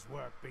butcher's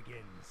work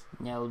begins.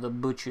 No, the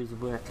butcher's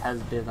work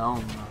has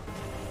begun.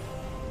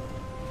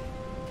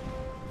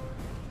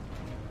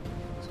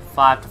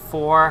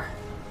 5-4.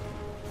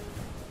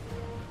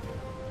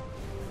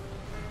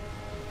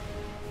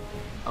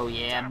 Oh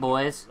yeah,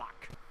 boys.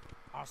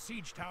 Our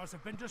siege towers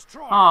have been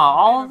destroyed. Oh,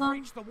 all of them?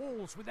 Reached the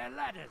walls with their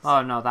ladders.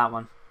 Oh no, that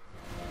one.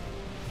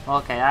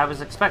 Okay, I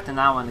was expecting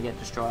that one to get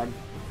destroyed.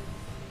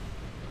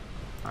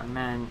 Alright,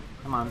 man,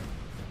 come on.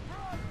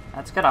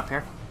 Let's get up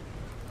here.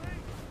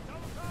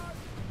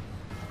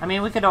 I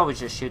mean, we could always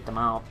just shoot them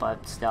out,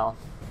 but still.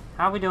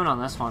 How are we doing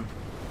on this one?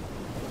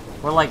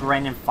 We're like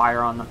raining fire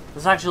on them.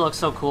 This actually looks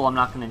so cool, I'm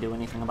not going to do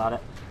anything about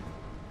it.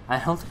 I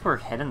don't think we're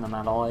hitting them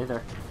at all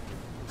either.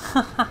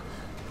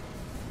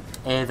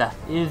 Either.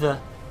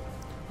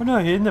 We're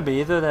not hitting them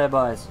either there,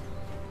 boys.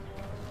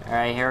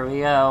 Alright, here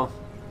we go.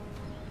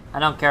 I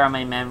don't care how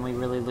many men we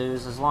really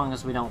lose, as long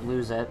as we don't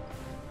lose it.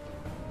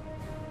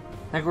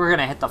 I think we're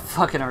gonna hit the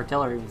fucking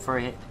artillery before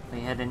we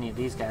hit any of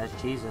these guys.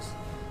 Jesus.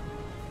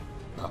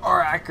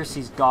 Our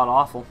accuracy's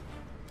god-awful.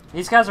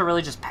 These guys are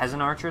really just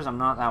peasant archers. I'm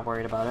not that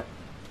worried about it.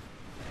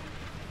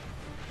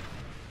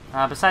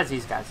 Besides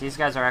these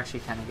guys are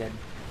actually kind of good.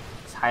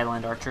 It's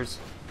Highland archers.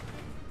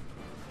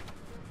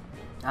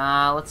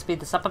 Let's speed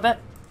this up a bit.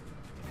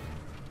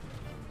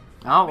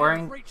 Oh,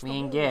 we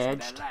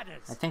engaged.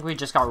 I think we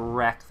just got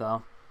wrecked,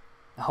 though.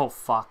 Oh,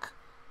 fuck.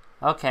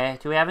 Okay,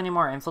 do we have any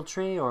more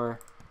infantry, or...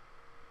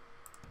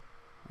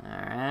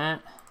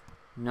 Alright.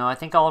 No, I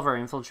think all of our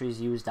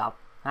infantry's used up.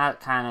 That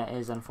kind of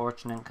is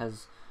unfortunate,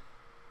 because...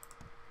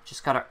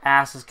 just got our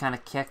asses kind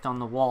of kicked on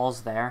the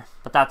walls there.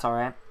 But that's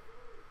alright.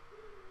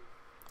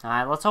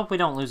 Alright, let's hope we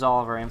don't lose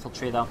all of our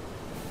infantry, though.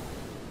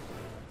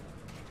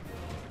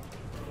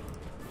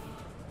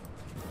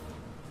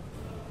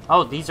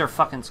 Oh, these are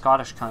fucking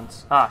Scottish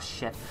cunts. Oh,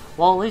 shit.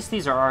 Well, at least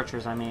these are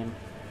archers, I mean.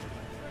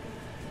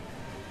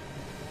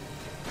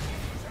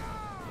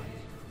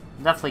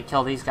 Definitely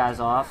kill these guys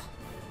off.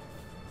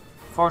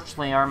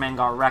 Fortunately, our men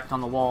got wrecked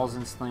on the walls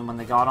instantly when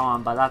they got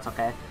on, but that's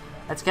okay.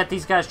 Let's get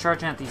these guys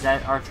charging at these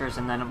archers,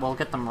 and then we'll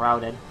get them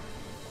routed.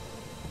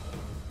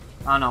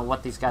 I don't know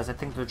what these guys... I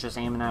think they're just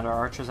aiming at our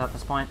archers at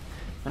this point.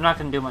 They're not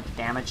going to do much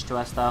damage to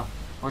us, though.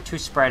 We're too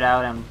spread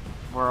out, and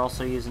we're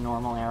also using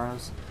normal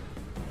arrows.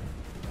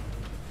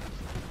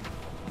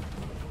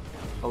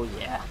 Oh,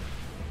 yeah.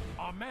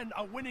 Our men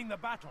are winning the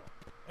battle.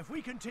 If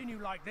we continue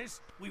like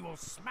this, we will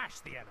smash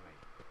the enemy.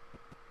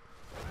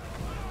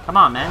 Come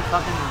on, man.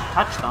 Fucking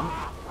touch them.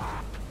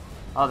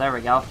 Oh, there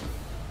we go.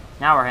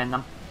 Now we're hitting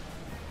them.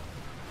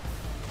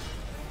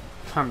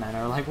 Our men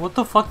are like, what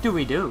the fuck do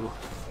we do?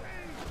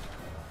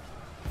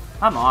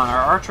 Come on, our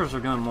archers are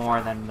doing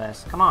more than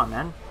this. Come on,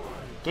 man.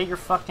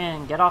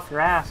 Get off your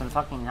ass and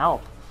fucking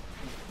help.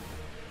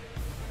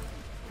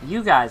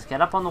 You guys, get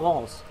up on the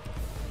walls.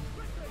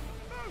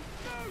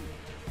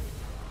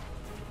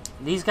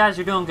 These guys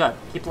are doing good.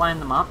 Keep lining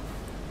them up.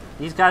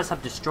 These guys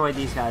have destroyed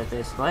these guys,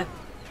 basically.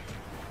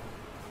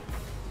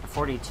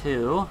 42.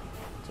 So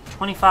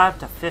 25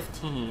 to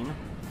 15.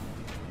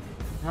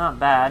 Not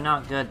bad,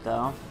 not good,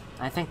 though.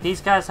 I think these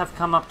guys have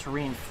come up to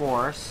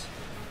reinforce.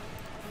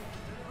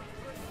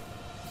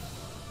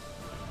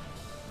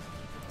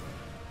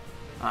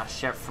 Ah,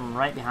 shit, from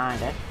right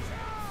behind it.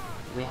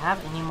 Do we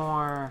have any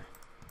more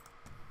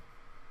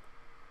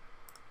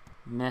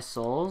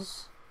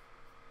missiles?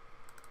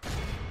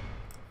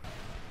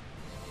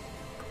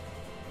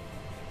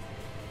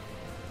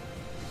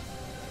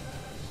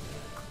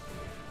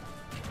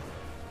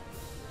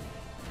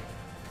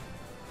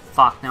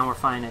 Fuck, now we're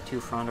fighting a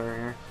two-front over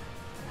here.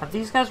 Have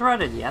these guys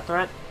routed yet?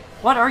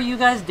 What are you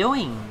guys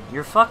doing?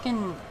 You're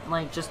fucking,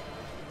 like, just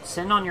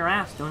sitting on your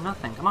ass doing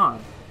nothing. Come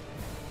on.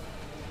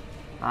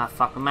 Ah,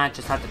 fuck, we might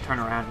just have to turn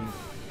around and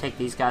take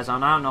these guys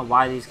on. I don't know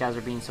why these guys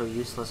are being so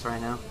useless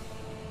right now.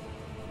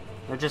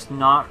 They're just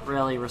not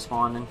really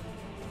responding.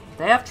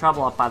 They have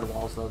trouble up by the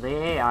walls, though. The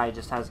AI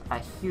just has a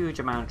huge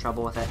amount of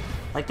trouble with it.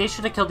 Like, they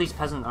should have killed these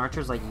peasant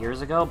archers, like,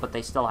 years ago, but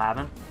they still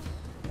haven't.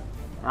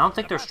 I don't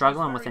think they're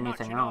struggling with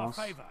anything else.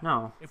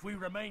 No. If we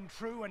remain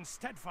true and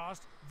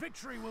steadfast,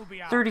 victory will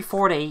be ours.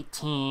 34 to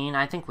 18.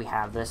 I think we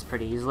have this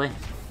pretty easily.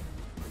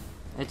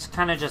 It's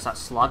kind of just a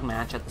slug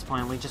match at this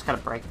point. We just gotta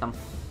break them.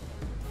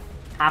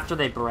 After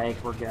they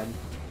break, we're good.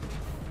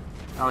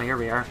 Oh, here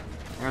we are.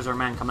 There's our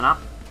men coming up.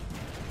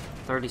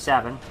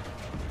 37.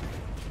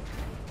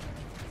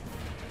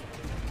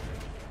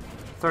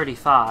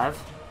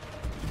 35.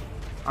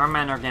 Our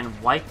men are getting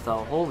wiped,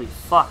 though. Holy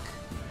fuck.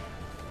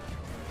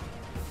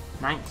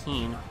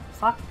 19.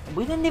 Fuck.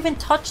 We didn't even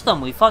touch them.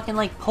 We fucking,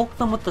 like, poked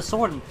them with the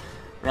sword. And...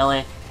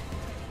 Really?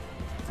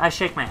 I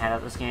shake my head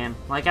at this game.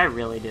 Like, I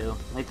really do.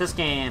 Like, this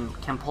game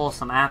can pull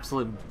some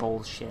absolute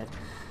bullshit.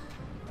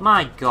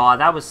 My god,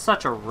 that was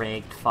such a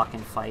rigged fucking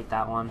fight,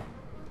 that one.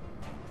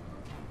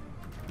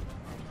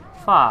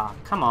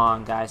 Fuck. Come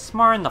on, guys.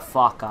 Smarten the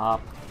fuck up.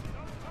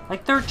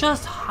 Like, they're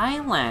just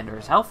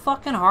Highlanders. How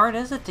fucking hard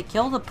is it to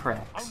kill the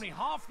pricks? Only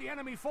half the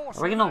enemy force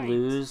Are we gonna remains.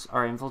 lose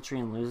our infantry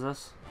and lose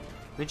this?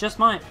 We just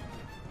might.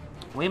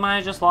 We might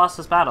have just lost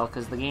this battle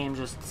because the game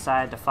just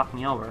decided to fuck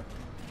me over.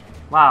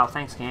 Wow,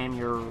 thanks game.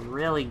 You're a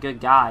really good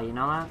guy, you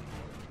know that?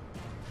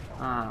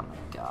 Oh my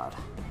god.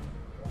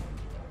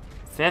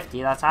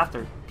 50, that's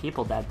after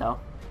people dead though.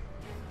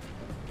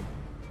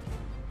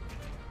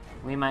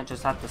 We might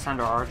just have to send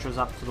our archers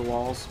up to the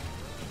walls.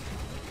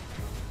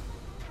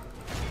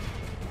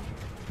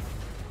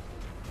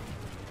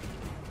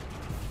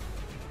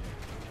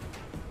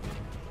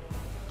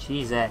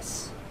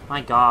 Jesus. My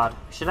god.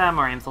 Should I have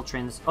more infantry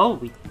in this? Oh,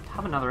 we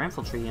have another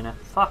infantry unit.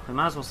 Fuck, we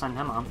might as well send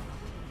him on.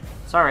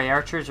 Sorry,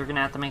 archers are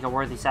gonna have to make a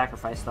worthy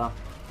sacrifice, though.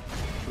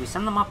 Should we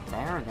send them up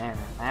there or there?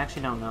 I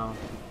actually don't know.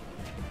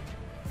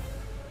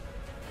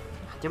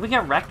 Did we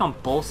get wrecked on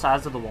both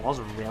sides of the walls?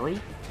 Really?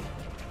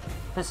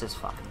 This is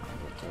fucking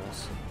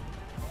ridiculous.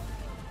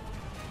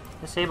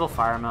 Disable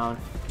fire mode.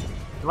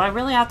 Do I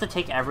really have to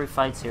take every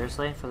fight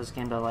seriously for this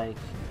game to, like,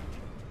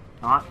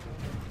 not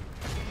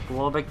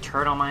blow a big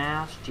turd on my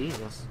ass?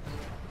 Jesus.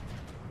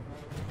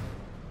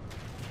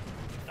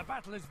 The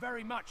battle is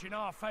very much in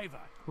our favor.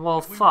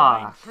 Well,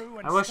 fuck.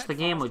 I wish the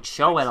game would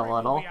show it a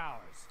little. Yeah,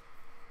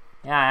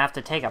 I have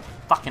to take a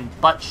fucking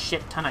butt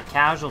shit ton of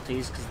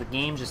casualties because the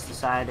game just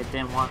decided it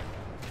didn't want...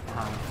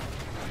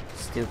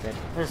 stupid.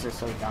 This is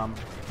so dumb.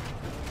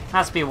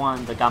 Has to be one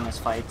of the dumbest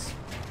fights.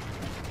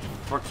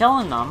 We're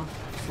killing them,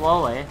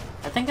 slowly.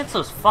 I think it's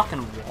those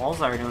fucking walls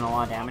that are doing a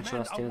lot of damage to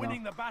us too,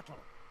 though.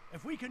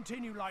 If we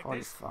continue like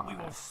this, we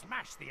will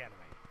smash the enemy.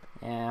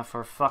 Yeah,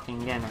 for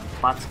fucking getting our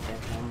butts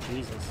kicked, man.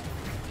 Jesus.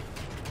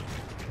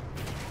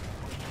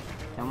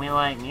 Can we,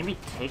 like, maybe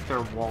take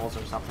their walls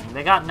or something?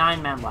 They got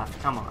 9 men left.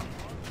 Come on.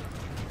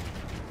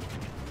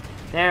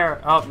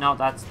 There. Oh, no,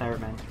 that's their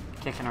men.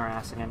 Kicking our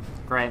ass again.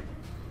 Great.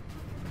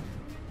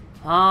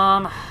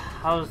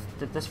 How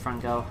did this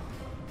front go?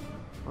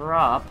 We're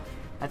up.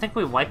 I think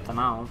we wiped them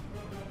out.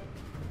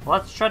 Well,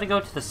 let's try to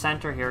go to the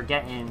center here,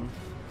 get in.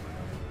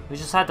 We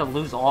just had to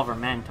lose all of our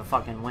men to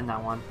fucking win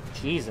that one.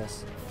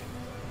 Jesus.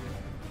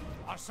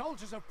 Our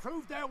soldiers have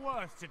proved their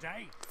worth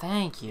today.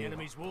 Thank you. The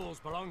enemy's walls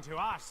belong to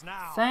us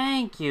now.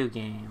 Thank you,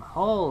 game.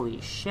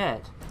 Holy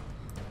shit.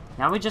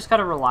 Now we just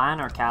gotta rely on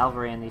our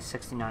cavalry and these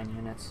 69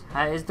 units.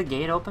 Is the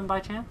gate open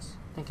by chance?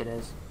 I think it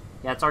is.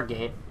 Yeah, it's our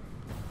gate.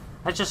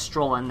 Let's just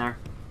stroll in there.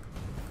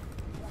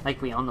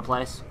 Like we own the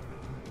place.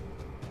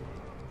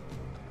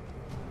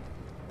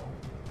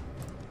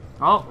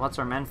 Oh, what's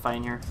our men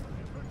fighting here?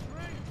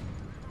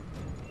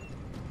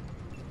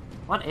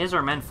 What is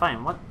our men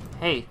fighting? What?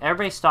 Hey,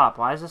 everybody stop.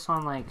 Why is this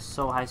on, like,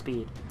 so high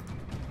speed?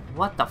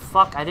 What the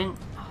fuck? I didn't...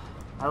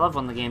 I love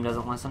when the game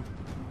doesn't listen.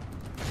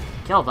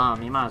 Kill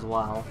them. You might as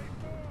well.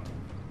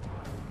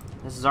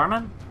 This is our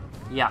men?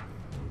 Yeah.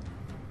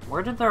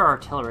 Where did their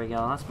artillery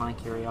go? That's my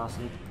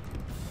curiosity.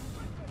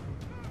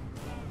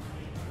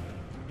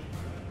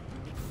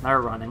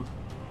 They're running.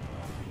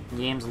 The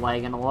game's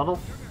lagging a little.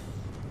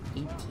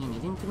 18. You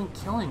didn't even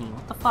kill any.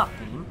 What the fuck,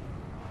 game?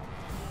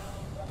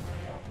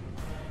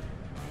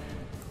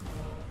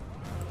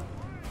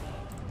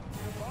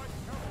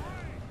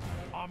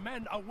 Our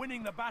men are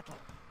winning the battle.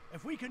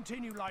 If we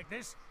continue like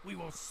this, we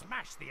will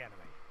smash the enemy.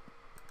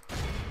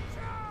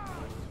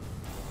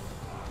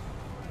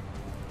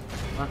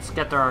 Let's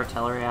get their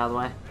artillery out of the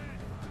way.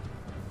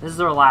 This is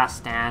their last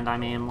stand. I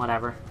mean,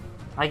 whatever.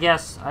 I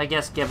guess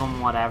give them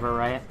whatever,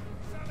 right?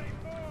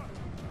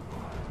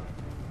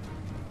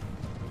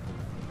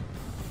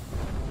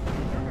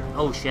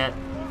 Oh shit.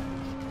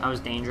 That was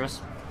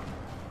dangerous.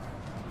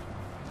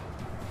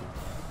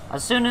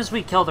 As soon as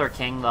we kill their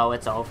king, though,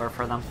 it's over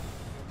for them.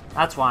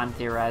 That's why I'm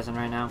theorizing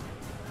right now.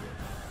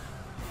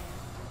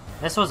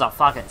 This was a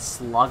fucking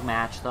slug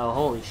match, though.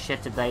 Holy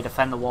shit, did they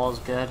defend the walls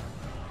good.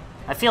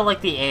 I feel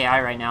like the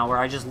AI right now, where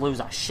I just lose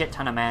a shit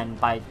ton of men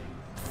by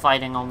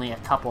fighting only a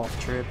couple of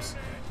troops.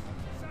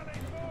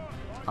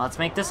 Let's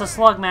make this a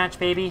slug match,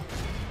 baby.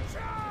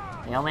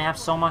 They only have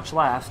so much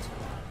left.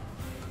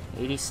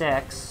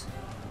 86.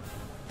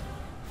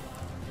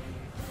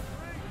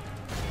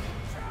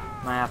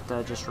 Might have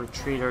to just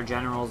retreat our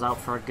generals out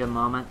for a good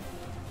moment.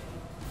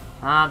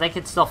 They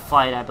could still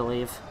fight, I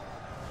believe.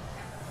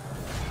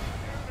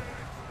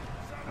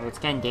 Oh, it's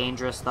getting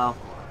dangerous, though.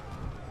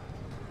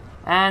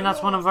 And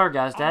that's one of our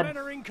guys dead.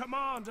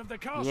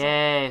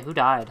 Yay, who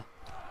died?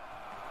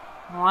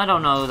 Well, I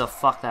don't know who the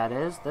fuck that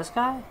is. This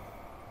guy?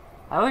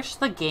 I wish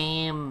the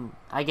game,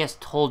 I guess,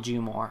 told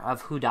you more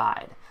of who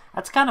died.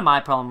 That's kind of my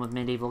problem with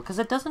Medieval, because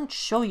it doesn't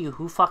show you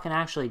who fucking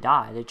actually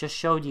died. It just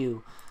showed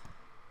you,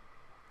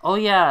 oh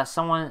yeah,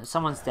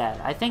 someone's dead.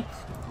 I think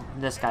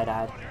this guy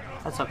died.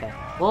 That's okay.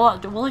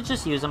 We'll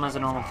just use him as a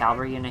normal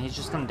cavalry unit. He's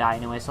just gonna die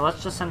anyway, so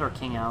let's just send our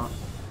king out.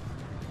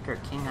 I think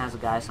our king has a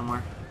guy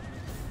somewhere.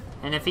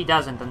 And if he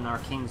doesn't, then our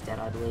king's dead,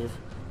 I believe.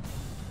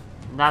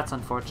 That's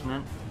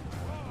unfortunate.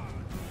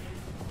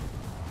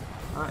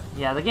 Alright,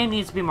 yeah, the game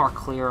needs to be more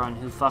clear on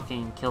who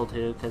fucking killed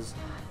who, because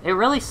it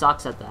really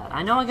sucks at that.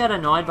 I know I got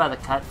annoyed by the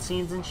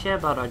cutscenes and shit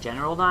about our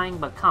general dying,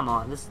 but come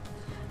on, this...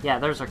 Yeah,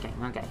 there's our king.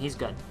 Okay, he's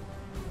good.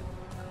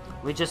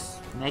 We just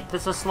make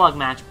this a slug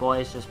match,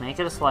 boys. Just make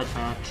it a slug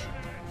match.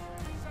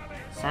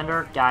 Send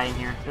our guy in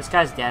here. This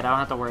guy's dead. I don't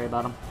have to worry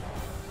about him.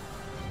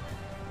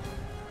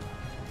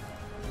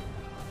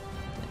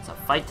 It's a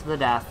fight to the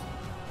death.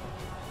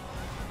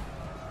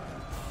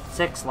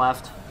 6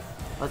 left.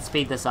 Let's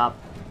speed this up.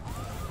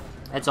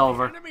 It's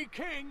over. Enemy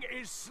king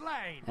is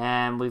slain.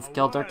 And we've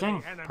killed our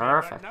king.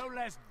 Perfect. No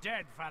less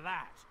dead for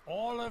that.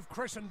 All of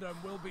Christendom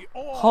will be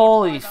awed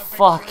Holy by the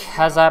fuck, victory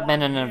has we that have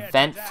been an won here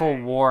eventful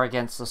today. war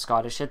against the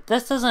Scottish. If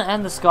this doesn't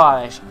end the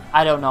Scottish,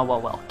 I don't know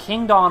what will.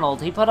 King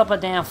Donald, he put up a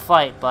damn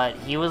fight, but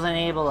he wasn't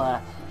able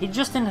to... He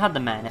just didn't have the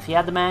men. If he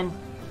had the men,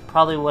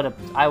 probably would have...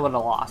 I would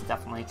have lost,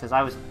 definitely, because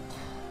I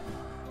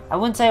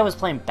wouldn't say I was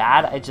playing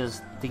bad,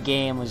 the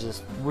game was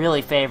just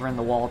really favoring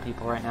the wall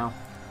people right now.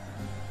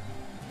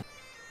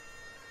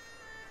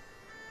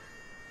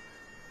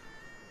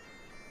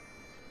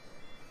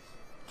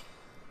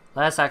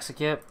 Let's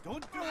execute.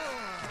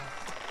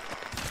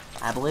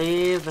 I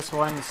believe this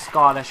one's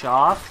Scottish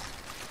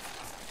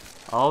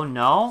off. Oh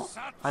no?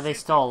 Are they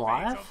still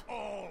alive?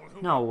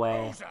 No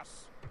way.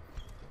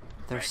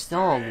 They're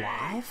still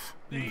alive?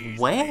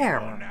 Where?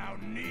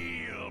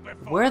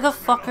 Where the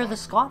fuck are the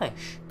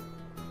Scottish?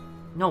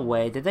 No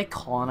way. Did they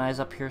colonize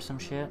up here some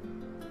shit?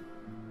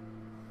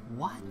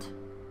 What?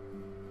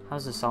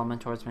 How's the settlement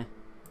towards me?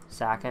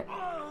 Sack it.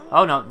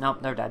 Oh no, no,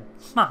 they're dead.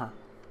 Haha.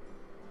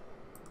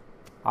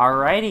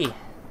 Alrighty,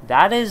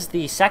 that is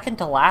the second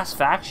to last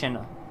faction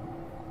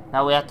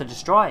that we have to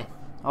destroy.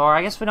 Or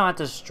I guess we don't have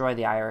to destroy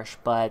the Irish,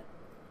 but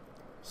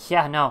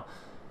yeah, no.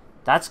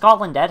 That's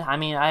Scotland dead. I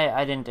mean,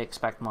 I didn't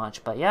expect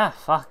much, but yeah,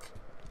 fuck.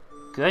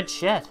 Good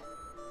shit.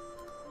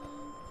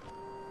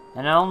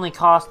 And it only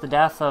cost the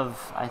death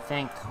of, I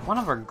think, one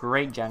of our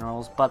great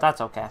generals, but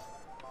that's okay.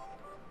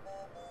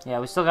 Yeah,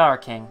 we still got our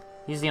king.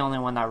 He's the only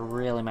one that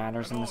really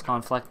matters in this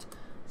conflict.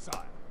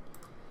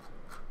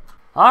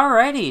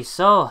 Alrighty,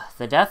 so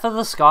the death of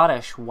the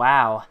Scottish.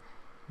 Wow.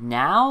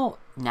 Now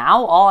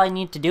all I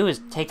need to do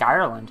is take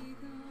Ireland.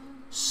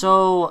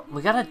 So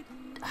we gotta...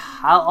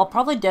 I'll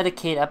probably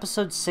dedicate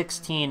episode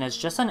 16 as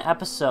just an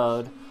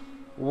episode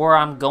where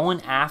I'm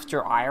going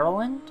after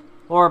Ireland,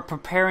 or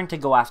preparing to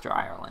go after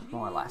Ireland,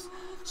 more or less.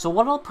 So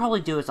what I'll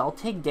probably do is I'll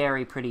take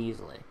Derry pretty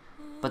easily,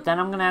 but then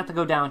I'm gonna have to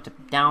go down to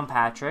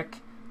Downpatrick,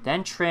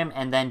 then Trim,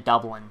 and then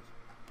Dublin,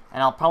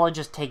 and I'll probably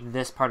just take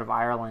this part of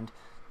Ireland.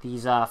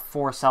 These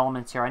 4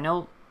 settlements here. I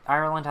know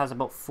Ireland has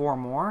about 4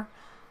 more,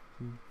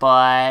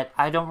 but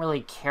I don't really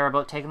care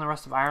about taking the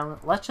rest of Ireland.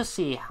 Let's just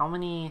see how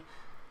many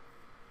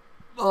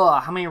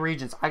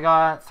regions. I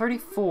got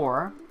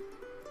 34.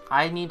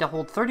 I need to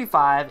hold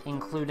 35,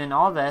 including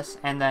all this,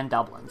 and then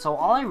Dublin. So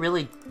all I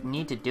really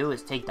need to do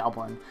is take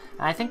Dublin.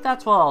 And I think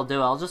that's what I'll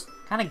do. I'll just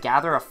kind of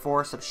gather a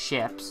force of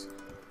ships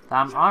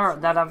that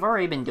I've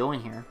already been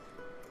doing here.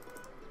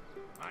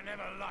 I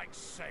never liked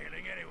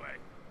sailing anyway.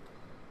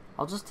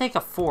 I'll just take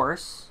a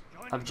force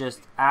of just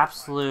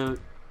absolute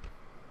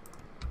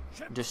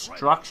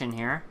destruction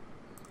here.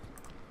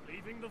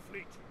 Leaving the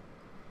fleet.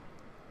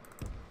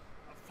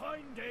 A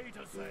fine day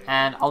to sail.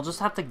 And I'll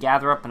just have to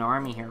gather up an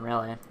army here,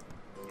 really.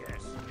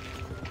 Yes.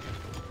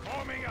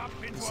 Forming up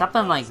into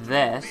Something like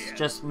this.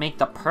 Just make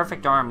the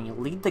perfect army.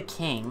 Lead the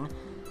king.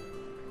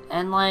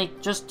 And,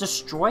 like, just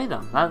destroy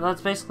them.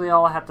 That's basically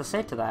all I have to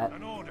say to that.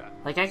 an order.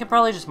 Like, I could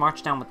probably just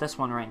march down with this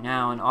one right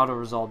now and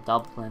auto-resolve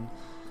Dublin.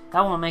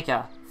 That won't make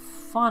a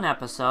fun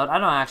episode. I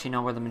don't actually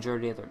know where the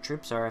majority of their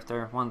troops are, if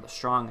they're one of the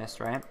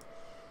strongest, right?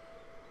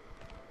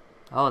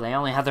 Oh, they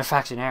only have their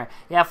faction heir.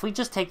 Yeah, if we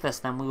just take this,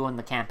 then we win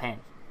the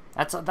campaign.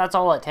 That's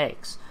all it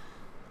takes.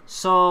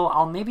 So,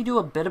 I'll maybe do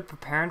a bit of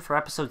preparing for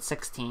episode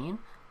 16,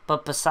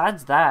 but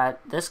besides that,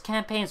 this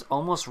campaign's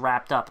almost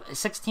wrapped up.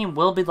 16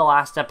 will be the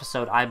last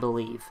episode, I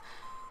believe.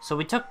 So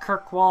we took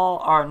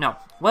Kirkwall, or no,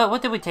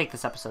 what did we take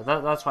this episode?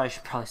 That's what I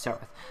should probably start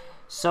with.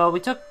 So we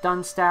took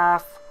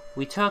Dunstaff,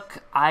 we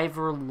took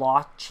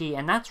Iverlochy,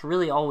 and that's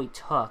really all we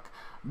took.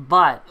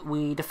 But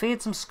we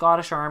defeated some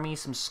Scottish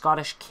armies, some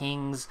Scottish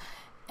kings,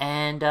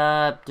 and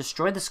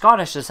destroyed the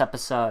Scottish this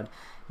episode.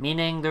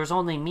 Meaning there's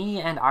only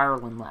me and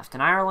Ireland left.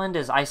 And Ireland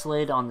is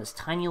isolated on this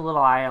tiny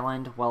little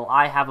island, while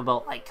I have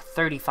about like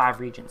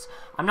 35 regions.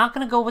 I'm not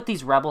going to go with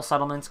these rebel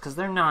settlements because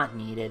they're not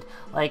needed.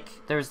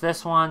 Like, there's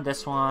this one,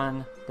 this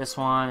one, this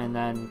one, and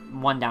then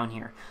one down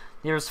here.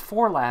 There's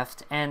 4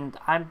 left, and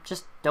I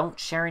just don't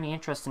share any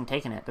interest in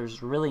taking it.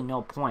 There's really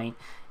no point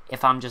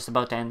if I'm just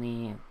about to end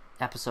the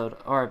episode,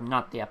 or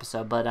not the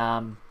episode, but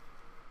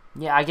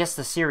yeah, I guess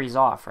the series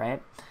off,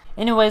 right?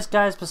 Anyways,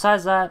 guys,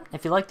 besides that,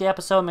 if you liked the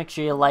episode, make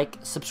sure you like,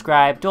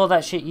 subscribe, do all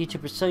that shit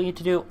YouTubers tell you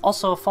to do.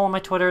 Also, follow my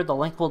Twitter. The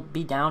link will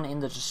be down in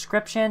the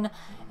description.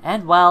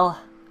 And,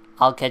 well,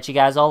 I'll catch you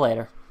guys all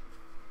later.